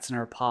 3 cats in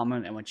her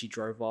apartment, and when she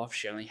drove off,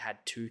 she only had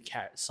 2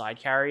 side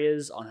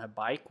carriers on her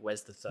bike.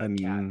 Where's the third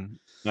cat?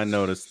 I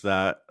noticed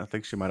that. I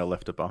think she might have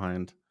left it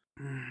behind.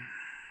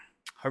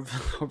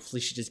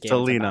 Hopefully, she just gave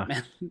Selena. it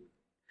to Batman.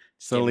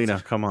 Selena,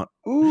 come on.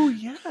 Ooh,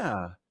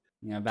 yeah.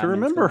 To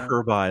remember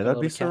her by.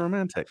 That'd be so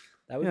romantic.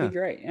 That would be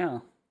great, yeah.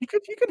 You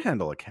could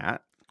handle a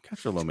cat.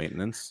 Cats are low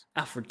maintenance.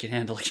 Alfred can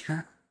handle a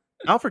cat.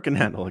 Alfred can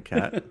handle a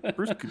cat.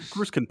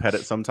 Bruce can pet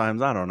it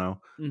sometimes. I don't know.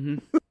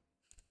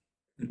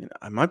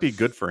 It might be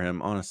good for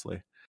him,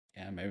 honestly.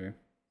 Yeah, maybe.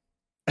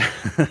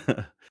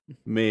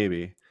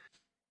 Maybe.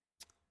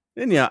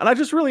 And I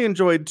just really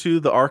enjoyed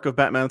too the arc of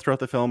Batman throughout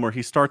the film, where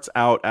he starts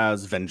out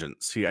as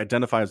vengeance. He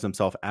identifies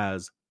himself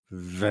as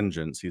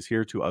vengeance. He's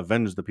here to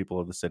avenge the people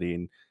of the city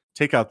and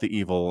take out the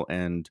evil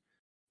and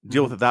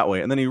deal with it that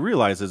way. And then he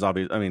realizes,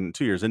 2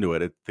 years into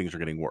it, things are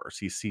getting worse.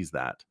 He sees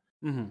that.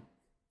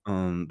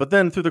 But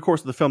then through the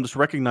course of the film, just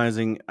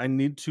recognizing I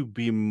need to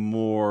be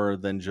more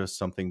than just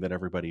something that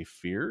everybody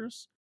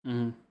fears.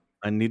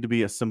 I need to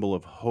be a symbol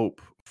of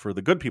hope for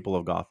the good people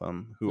of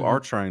Gotham who are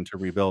trying to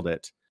rebuild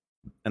it.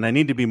 And I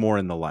need to be more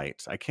in the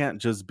light. I can't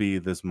just be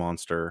this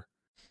monster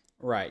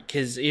Right,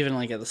 because even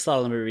like at the start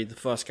of the movie, the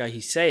first guy he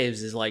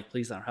saves is like,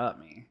 "Please don't hurt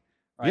me."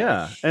 Right?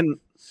 Yeah, Like, and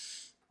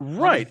how do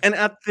right, and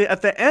at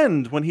the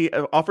end when he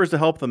offers to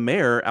help the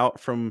mayor out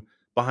from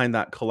behind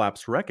that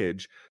collapsed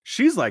wreckage,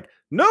 she's like,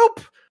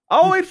 "Nope,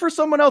 I'll wait for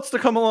someone else to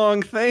come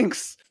along.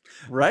 Thanks."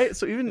 Right?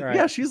 So even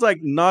Right. she's like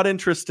not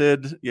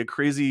interested. You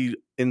crazy,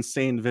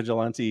 insane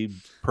vigilante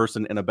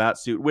person in a bat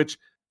suit, which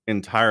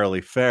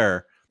entirely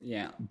fair.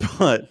 Yeah.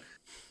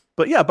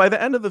 But yeah, by the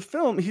end of the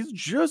film, he's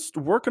just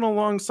working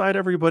alongside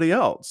everybody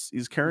else.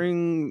 He's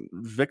carrying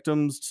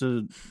victims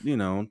to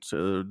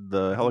to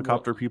the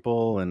helicopter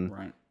people and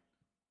Right.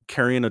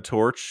 carrying a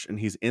torch, and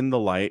he's in the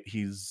light.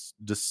 He's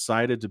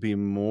decided to be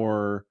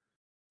more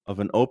of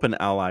an open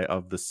ally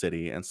of the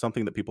city and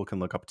something that people can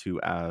look up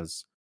to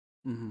as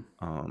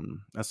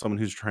someone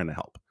who's trying to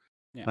help.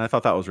 Yeah. And I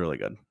thought that was really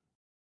good.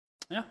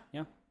 Yeah.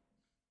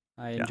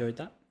 I enjoyed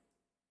that.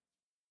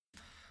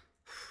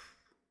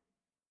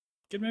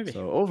 Good movie.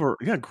 So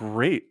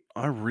great.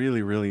 I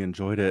really, really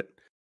enjoyed it.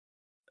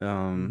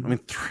 I mean,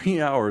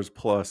 3 hours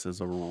plus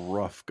is a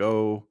rough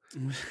go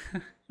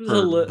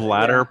for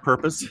bladder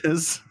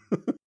purposes.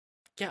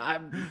 Yeah,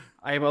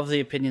 I'm of the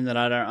opinion that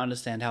I don't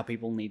understand how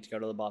people need to go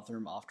to the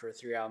bathroom after a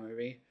 3-hour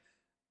movie.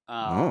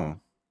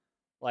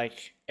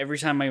 Like every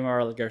time my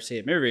mother go see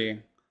a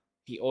movie,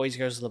 he always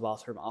goes to the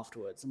bathroom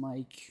afterwards. I'm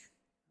like,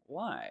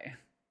 why?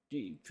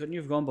 Couldn't you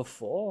have gone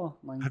before?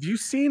 Like, have you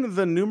seen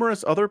the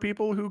numerous other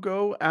people who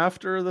go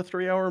after the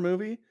 3-hour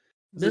movie?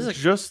 There's a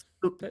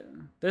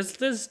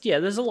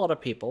lot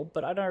of people,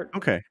 but I don't.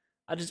 Okay,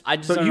 I just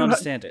don't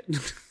understand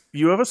it.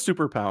 You have a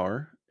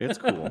superpower. It's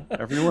cool.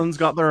 Everyone's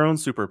got their own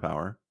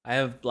superpower. I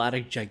have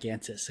bladder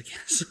gigantis, I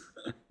guess.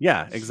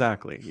 Yeah,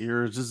 exactly.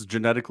 You're just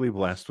genetically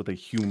blessed with a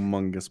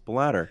humongous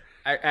bladder.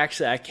 I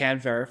can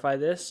verify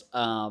this.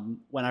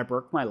 When I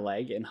broke my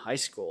leg in high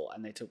school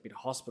and they took me to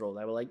hospital,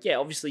 they were like, yeah,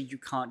 obviously you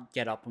can't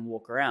get up and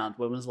walk around.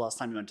 When was the last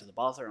time you went to the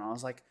bathroom? And I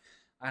was like,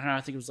 I don't know,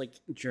 I think it was like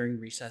during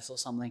recess or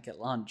something at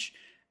lunch.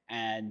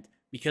 And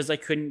because I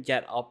couldn't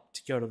get up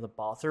to go to the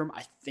bathroom,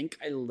 I think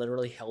I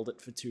literally held it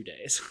for 2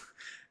 days.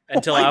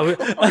 until I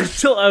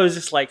was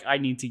just like, I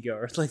need to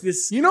go. Like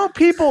this.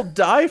 People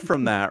die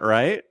from that,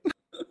 right?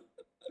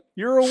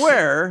 You're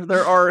aware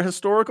there are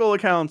historical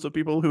accounts of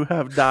people who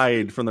have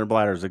died from their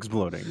bladders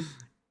exploding.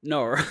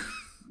 No.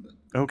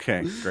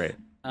 Okay, great.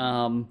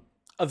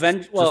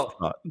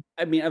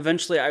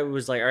 Eventually I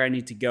was like, I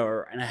need to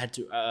go, and I had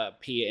to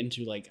pee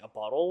into like a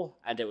bottle,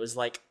 and it was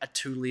like a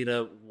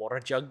 2-liter water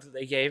jug that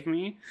they gave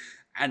me,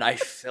 and I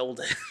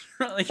filled it.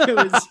 Like it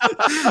was.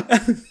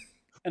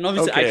 And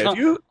obviously,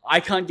 I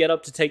can't get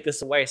up to take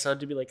this away, so I had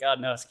to be like, "Oh,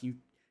 nurse, can you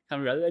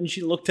come here?" And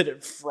she looked at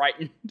it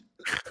frightened.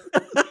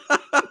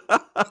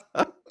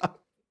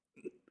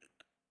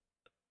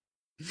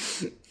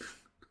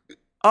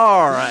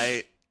 All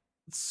right.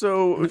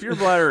 So if your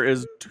bladder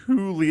is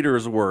 2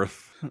 liters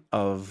worth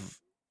of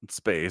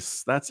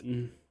space, that's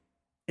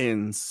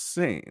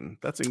insane.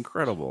 That's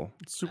incredible.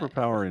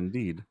 Superpower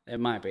indeed. It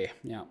might be.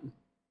 Yeah.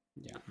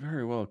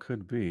 Very well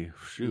could be.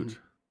 Shoot.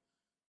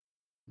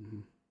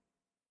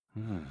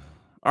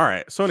 All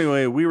right. So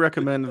anyway, we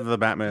recommend The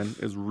Batman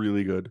is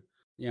really good.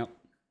 Yep.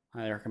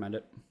 I recommend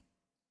it.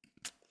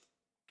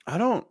 I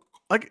don't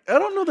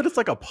know that it's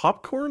like a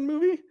popcorn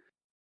movie.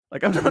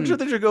 Like, I'm not sure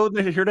that you go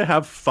here to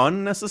have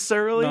fun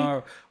necessarily.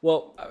 No.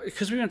 Well,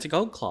 because we went to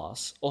Gold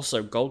Class.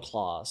 Also, Gold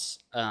Class,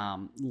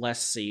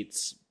 less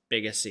seats,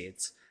 bigger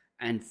seats,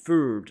 and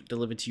food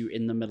delivered to you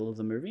in the middle of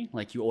the movie.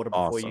 Like, you order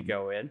before you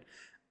go in.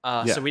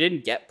 So we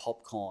didn't get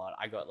popcorn.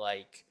 I got,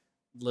 like,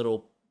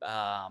 little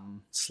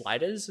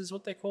sliders is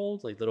what they're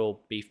called. Like,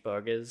 little beef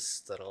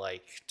burgers that are,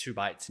 like, 2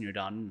 bites and you're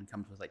done. And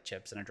comes with, like,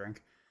 chips and a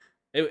drink.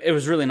 It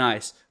was really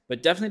nice.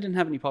 But definitely didn't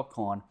have any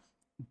popcorn.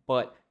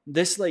 But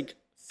this, like,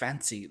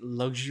 fancy,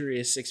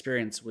 luxurious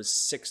experience was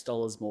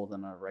 $6 more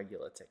than a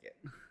regular ticket,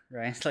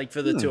 right? Like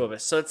for the two of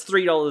us. So it's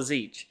 $3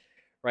 each,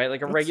 right?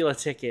 Like a regular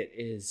ticket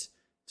is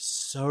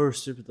so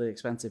stupidly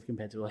expensive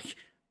compared to like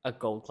a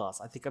Gold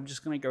Class. I think I'm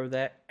just going to go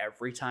there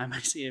every time I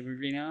see a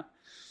movie now.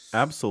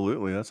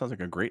 Absolutely. That sounds like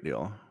a great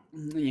deal.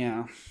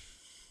 Yeah.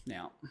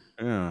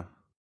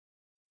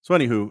 So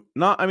anywho,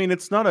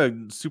 it's not a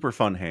super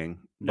fun hang,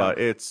 but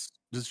it's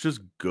just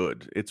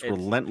good. It's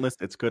relentless.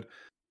 It's good.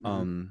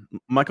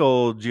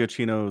 Michael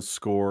Giacchino's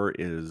score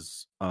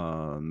is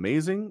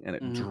amazing, and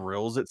it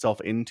drills itself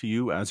into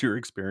you as you're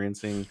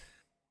experiencing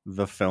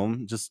the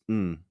film. Just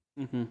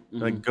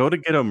like go to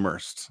get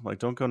immersed. Like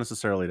don't go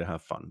necessarily to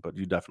have fun, but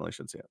you definitely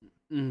should see it.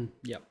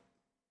 Yep.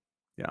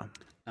 Yeah.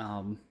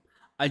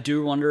 I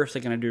do wonder if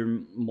they're gonna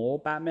do more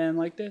Batman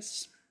like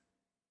this.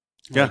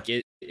 Yeah.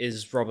 Like,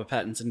 is Robert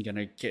Pattinson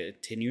gonna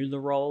continue the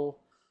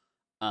role?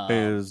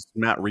 Is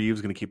Matt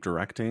Reeves gonna keep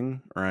directing?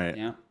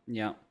 Right.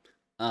 Yeah.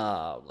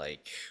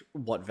 Like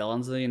what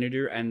villains are they gonna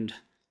do? And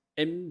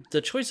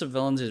the choice of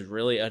villains is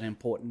really an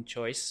important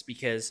choice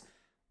because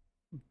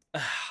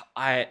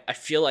I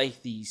feel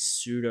like the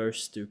pseudo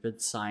stupid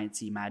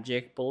sciencey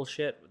magic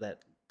bullshit that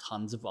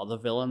tons of other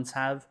villains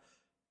have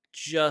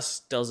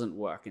just doesn't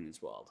work in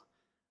this world.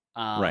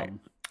 Right.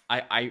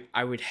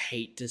 I would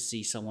hate to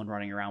see someone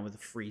running around with a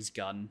freeze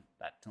gun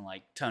that can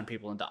like turn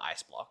people into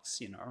ice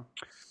blocks, you know.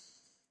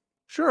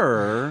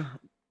 Sure,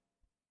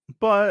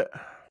 but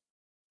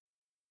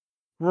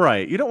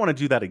right, you don't want to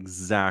do that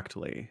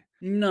exactly.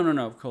 No,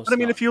 of course But I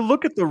mean, not. if you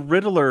look at the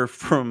Riddler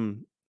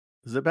from,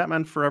 is it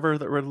Batman Forever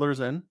that Riddler's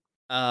in?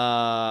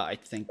 I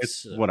think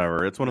It's so.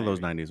 whatever. It's one of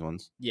those Maybe. 90s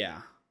ones.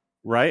 Yeah.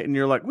 Right? And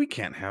you're like, we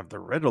can't have the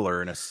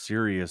Riddler in a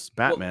serious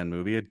Batman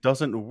movie. It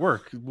doesn't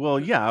work. Well,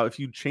 yeah, if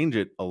you change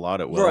it a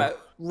lot, it will.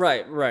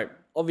 Right.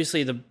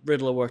 Obviously, the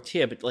Riddler worked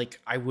here, but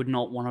like, I would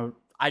not want to.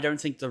 I don't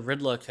think the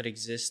Riddler could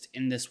exist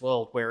in this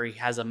world where he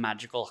has a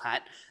magical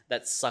hat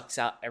that sucks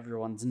out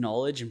everyone's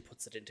knowledge and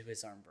puts it into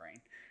his own brain.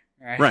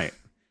 Right.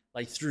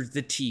 Like through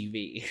the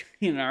TV,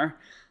 you know?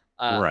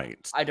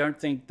 Right. I don't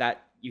think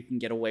that you can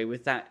get away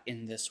with that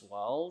in this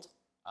world.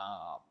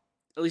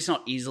 At least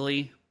not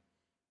easily.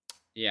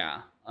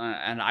 Yeah.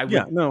 And I would.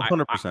 Yeah, no,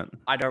 100%.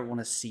 I don't want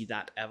to see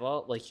that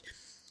ever. Like,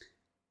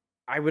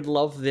 I would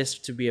love this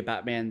to be a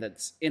Batman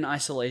that's in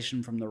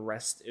isolation from the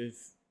rest of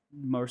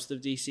most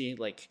of DC.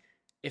 Like,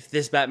 if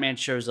this Batman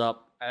shows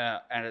up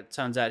and it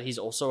turns out he's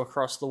also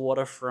across the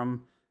water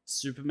from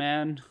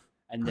Superman,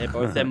 and they're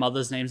both their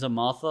mother's names are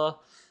Martha,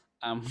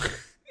 I'm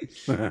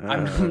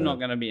not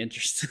gonna be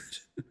interested.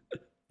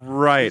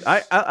 Right.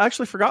 I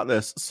actually forgot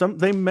this.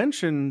 They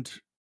mentioned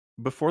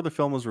before the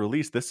film was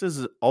released, this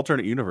is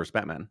alternate universe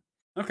Batman.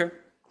 Okay.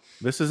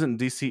 This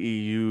isn't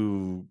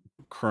DCEU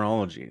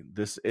chronology.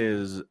 This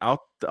is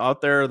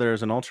out there.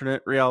 There's an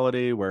alternate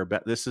reality where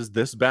this is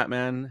this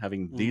Batman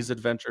having these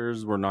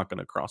adventures. We're not going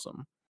to cross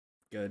them.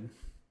 Good.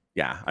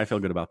 Yeah, I feel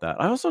good about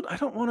that. I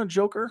don't want a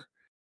Joker.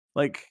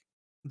 Like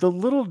the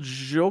little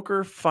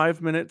Joker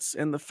 5 minutes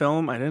in the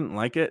film, I didn't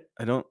like it.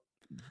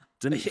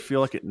 Didn't feel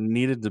like it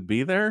needed to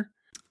be there.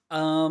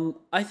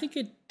 I think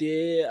it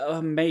did.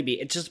 Maybe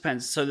it just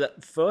depends. So the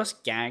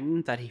first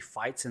gang that he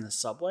fights in the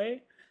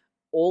subway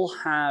all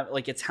have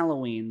like it's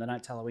Halloween, the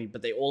night's Halloween,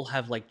 but they all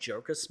have like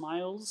Joker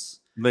smiles.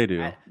 They do,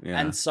 and, yeah.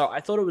 And so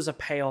I thought it was a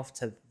payoff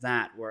to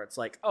that, where it's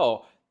like,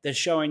 oh, they're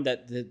showing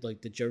that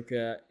the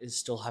Joker is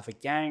still have a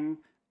gang,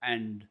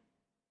 and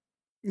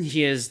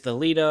he is the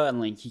leader, and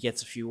like he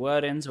gets a few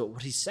word ins. But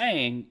what he's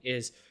saying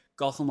is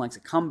Gotham likes a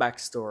comeback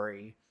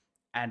story,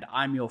 and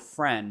I'm your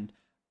friend.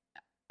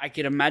 I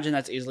could imagine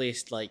that's easily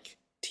like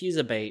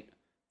teaser bait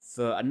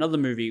for another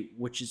movie,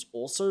 which is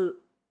also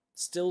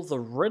still the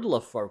Riddler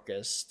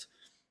focused.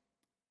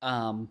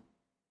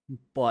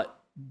 But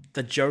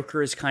the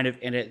Joker is kind of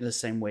in it in the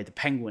same way the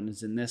Penguin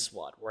is in this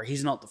one, where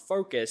he's not the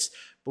focus,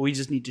 but we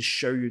just need to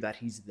show you that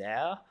he's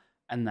there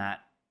and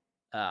that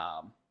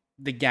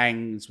the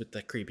gangs with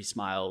the creepy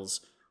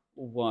smiles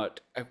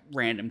weren't a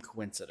random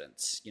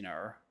coincidence, you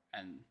know,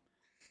 and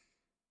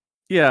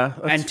yeah,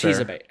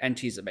 teaser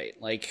bait,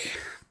 like,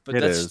 but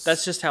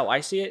that's just how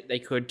I see it. They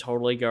could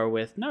totally go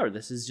with no,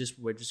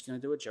 we're just gonna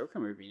do a Joker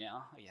movie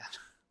now,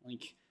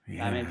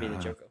 that may be the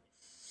Joker.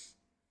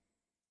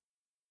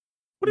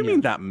 What do you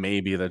mean that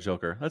may be the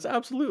Joker? That's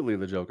absolutely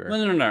the Joker.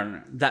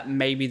 No. That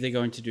maybe they're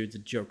going to do the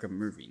Joker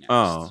movie next.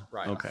 Oh,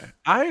 right. Okay.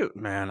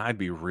 I'd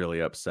be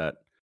really upset.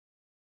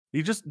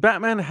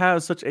 Batman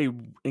has such a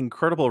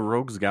incredible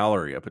rogues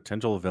gallery of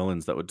potential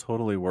villains that would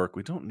totally work.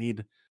 We don't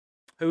need.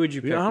 Who would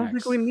you pick? I don't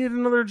think we need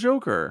another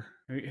Joker.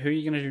 Who are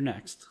you gonna do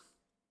next?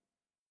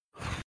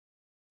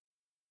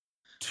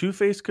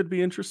 Two-Face could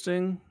be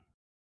interesting.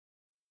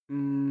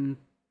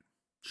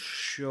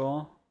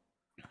 Sure.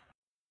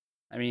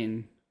 I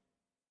mean,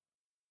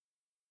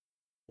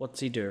 what's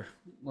he do?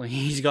 Well,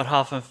 he's got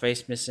half a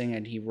face missing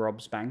and he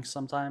robs banks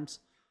sometimes.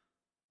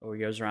 Or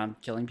he goes around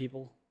killing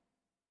people.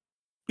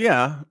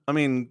 Yeah, I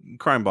mean,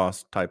 crime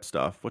boss type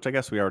stuff, which I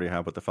guess we already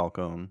have with the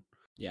Falcone.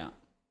 Yeah.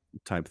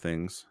 Type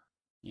things.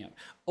 Yeah.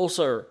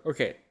 Also,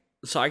 okay,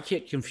 so I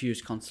get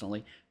confused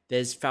constantly.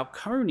 There's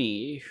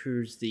Falcone,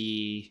 who's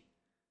the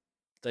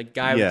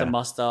guy with the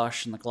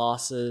mustache and the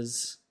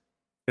glasses.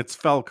 It's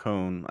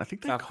Falcone. I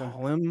think they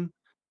call him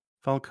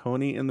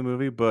Falcone in the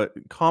movie, but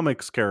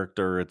comics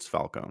character, it's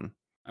Falcone.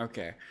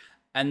 Okay.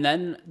 And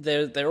then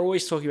they're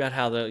always talking about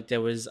how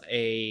there was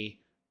a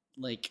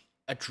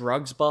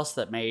drugs bust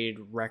that made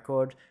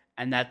record,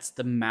 and that's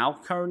the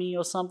Malcone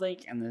or something,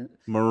 and the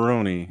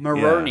Maroni.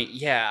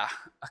 Yeah.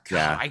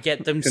 God, I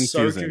get them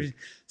so confused.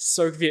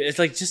 It's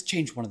like, just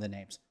change one of the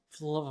names, for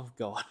the love of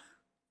God.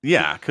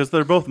 Yeah, because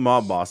they're both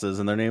mob bosses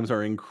and their names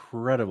are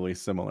incredibly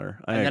similar.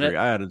 I agree.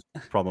 I had a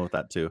problem with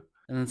that too.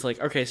 And it's like,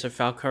 okay, so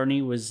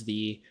Falcone was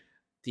the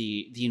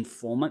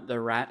informant, the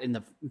rat in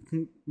the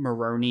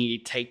Maroni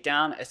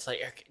takedown. It's like,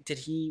 okay, did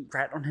he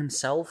rat on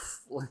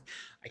himself?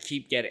 I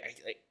keep getting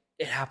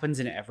it happens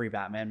in every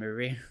Batman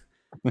movie.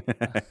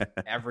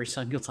 Every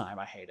single time.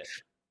 I hate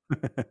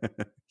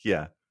it.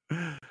 Yeah.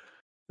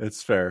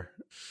 It's fair.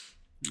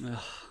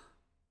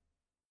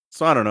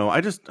 So I don't know. I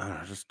just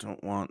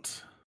don't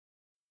want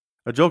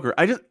a Joker.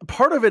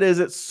 Part of it is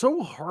it's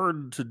so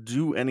hard to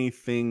do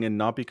anything and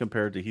not be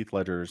compared to Heath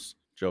Ledger's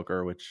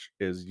Joker, which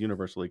is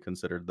universally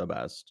considered the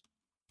best.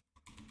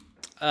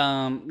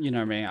 You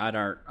know me,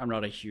 I'm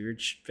not a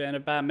huge fan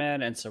of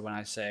Batman, and so when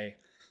I say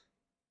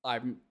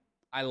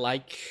I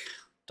like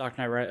Dark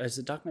Knight Rises. Is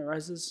it Dark Knight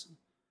Rises?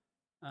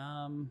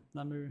 That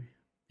movie.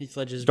 Heath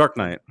Ledger's Dark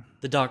Knight.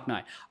 The Dark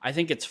Knight. I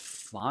think it's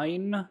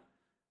fine.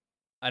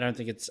 I don't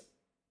think it's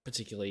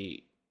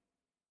particularly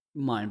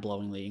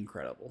mind-blowingly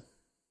incredible.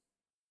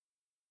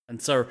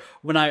 And so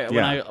when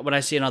I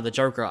see another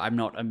Joker, I'm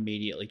not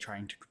immediately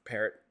trying to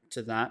compare it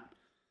to that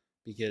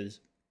because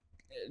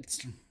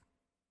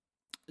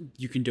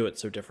you can do it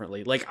so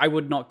differently. Like I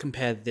would not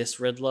compare this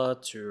Riddler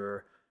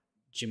to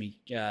Jim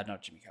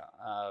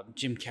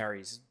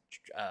Carrey's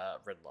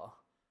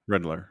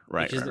Riddler,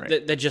 right? Because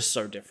right. they're just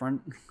so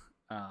different.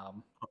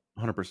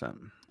 100%.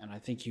 And I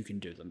think you can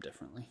do them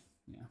differently.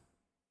 Yeah.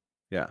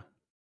 Yeah.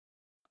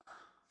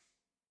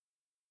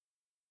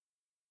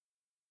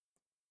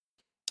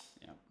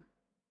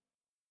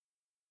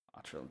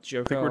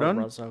 Joker, we're done?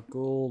 Ra's al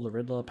Ghul, the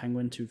Riddler,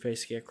 Penguin,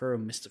 Two-Face, Scarecrow,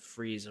 and Mr.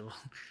 Freeze are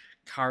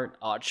current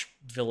arch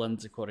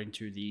villains according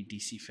to the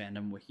DC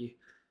fandom wiki.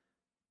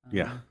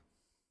 Yeah.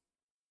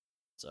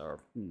 So,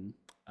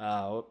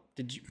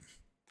 did you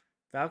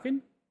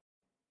Falcon?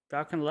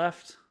 Falcon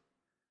left.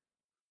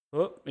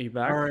 Oh, are you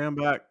back? All right, I'm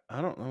back.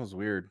 I don't know. That was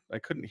weird. I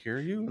couldn't hear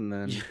you, and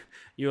then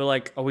you were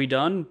like, "Are we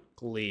done?"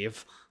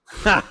 Leave.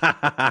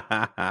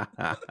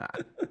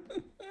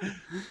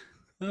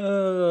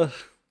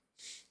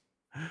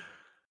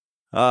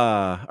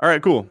 All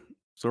right, cool.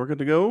 So we're good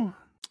to go?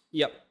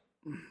 Yep.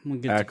 We're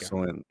good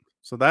Excellent. to go.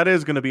 So that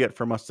is going to be it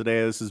from us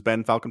today. This has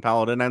been Falcon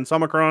Paladin and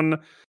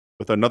Somicron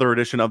with another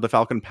edition of the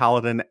Falcon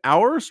Paladin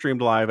Hour,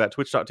 streamed live at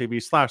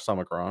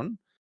twitch.tv/Somicron.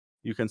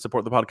 You can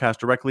support the podcast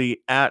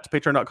directly at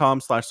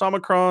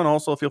patreon.com/Somicron.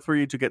 Also, feel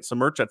free to get some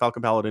merch at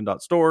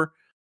falconpaladin.store.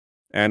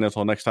 And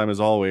until next time, as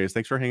always,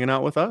 thanks for hanging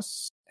out with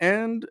us.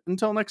 And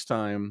until next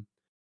time,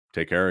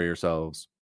 take care of yourselves.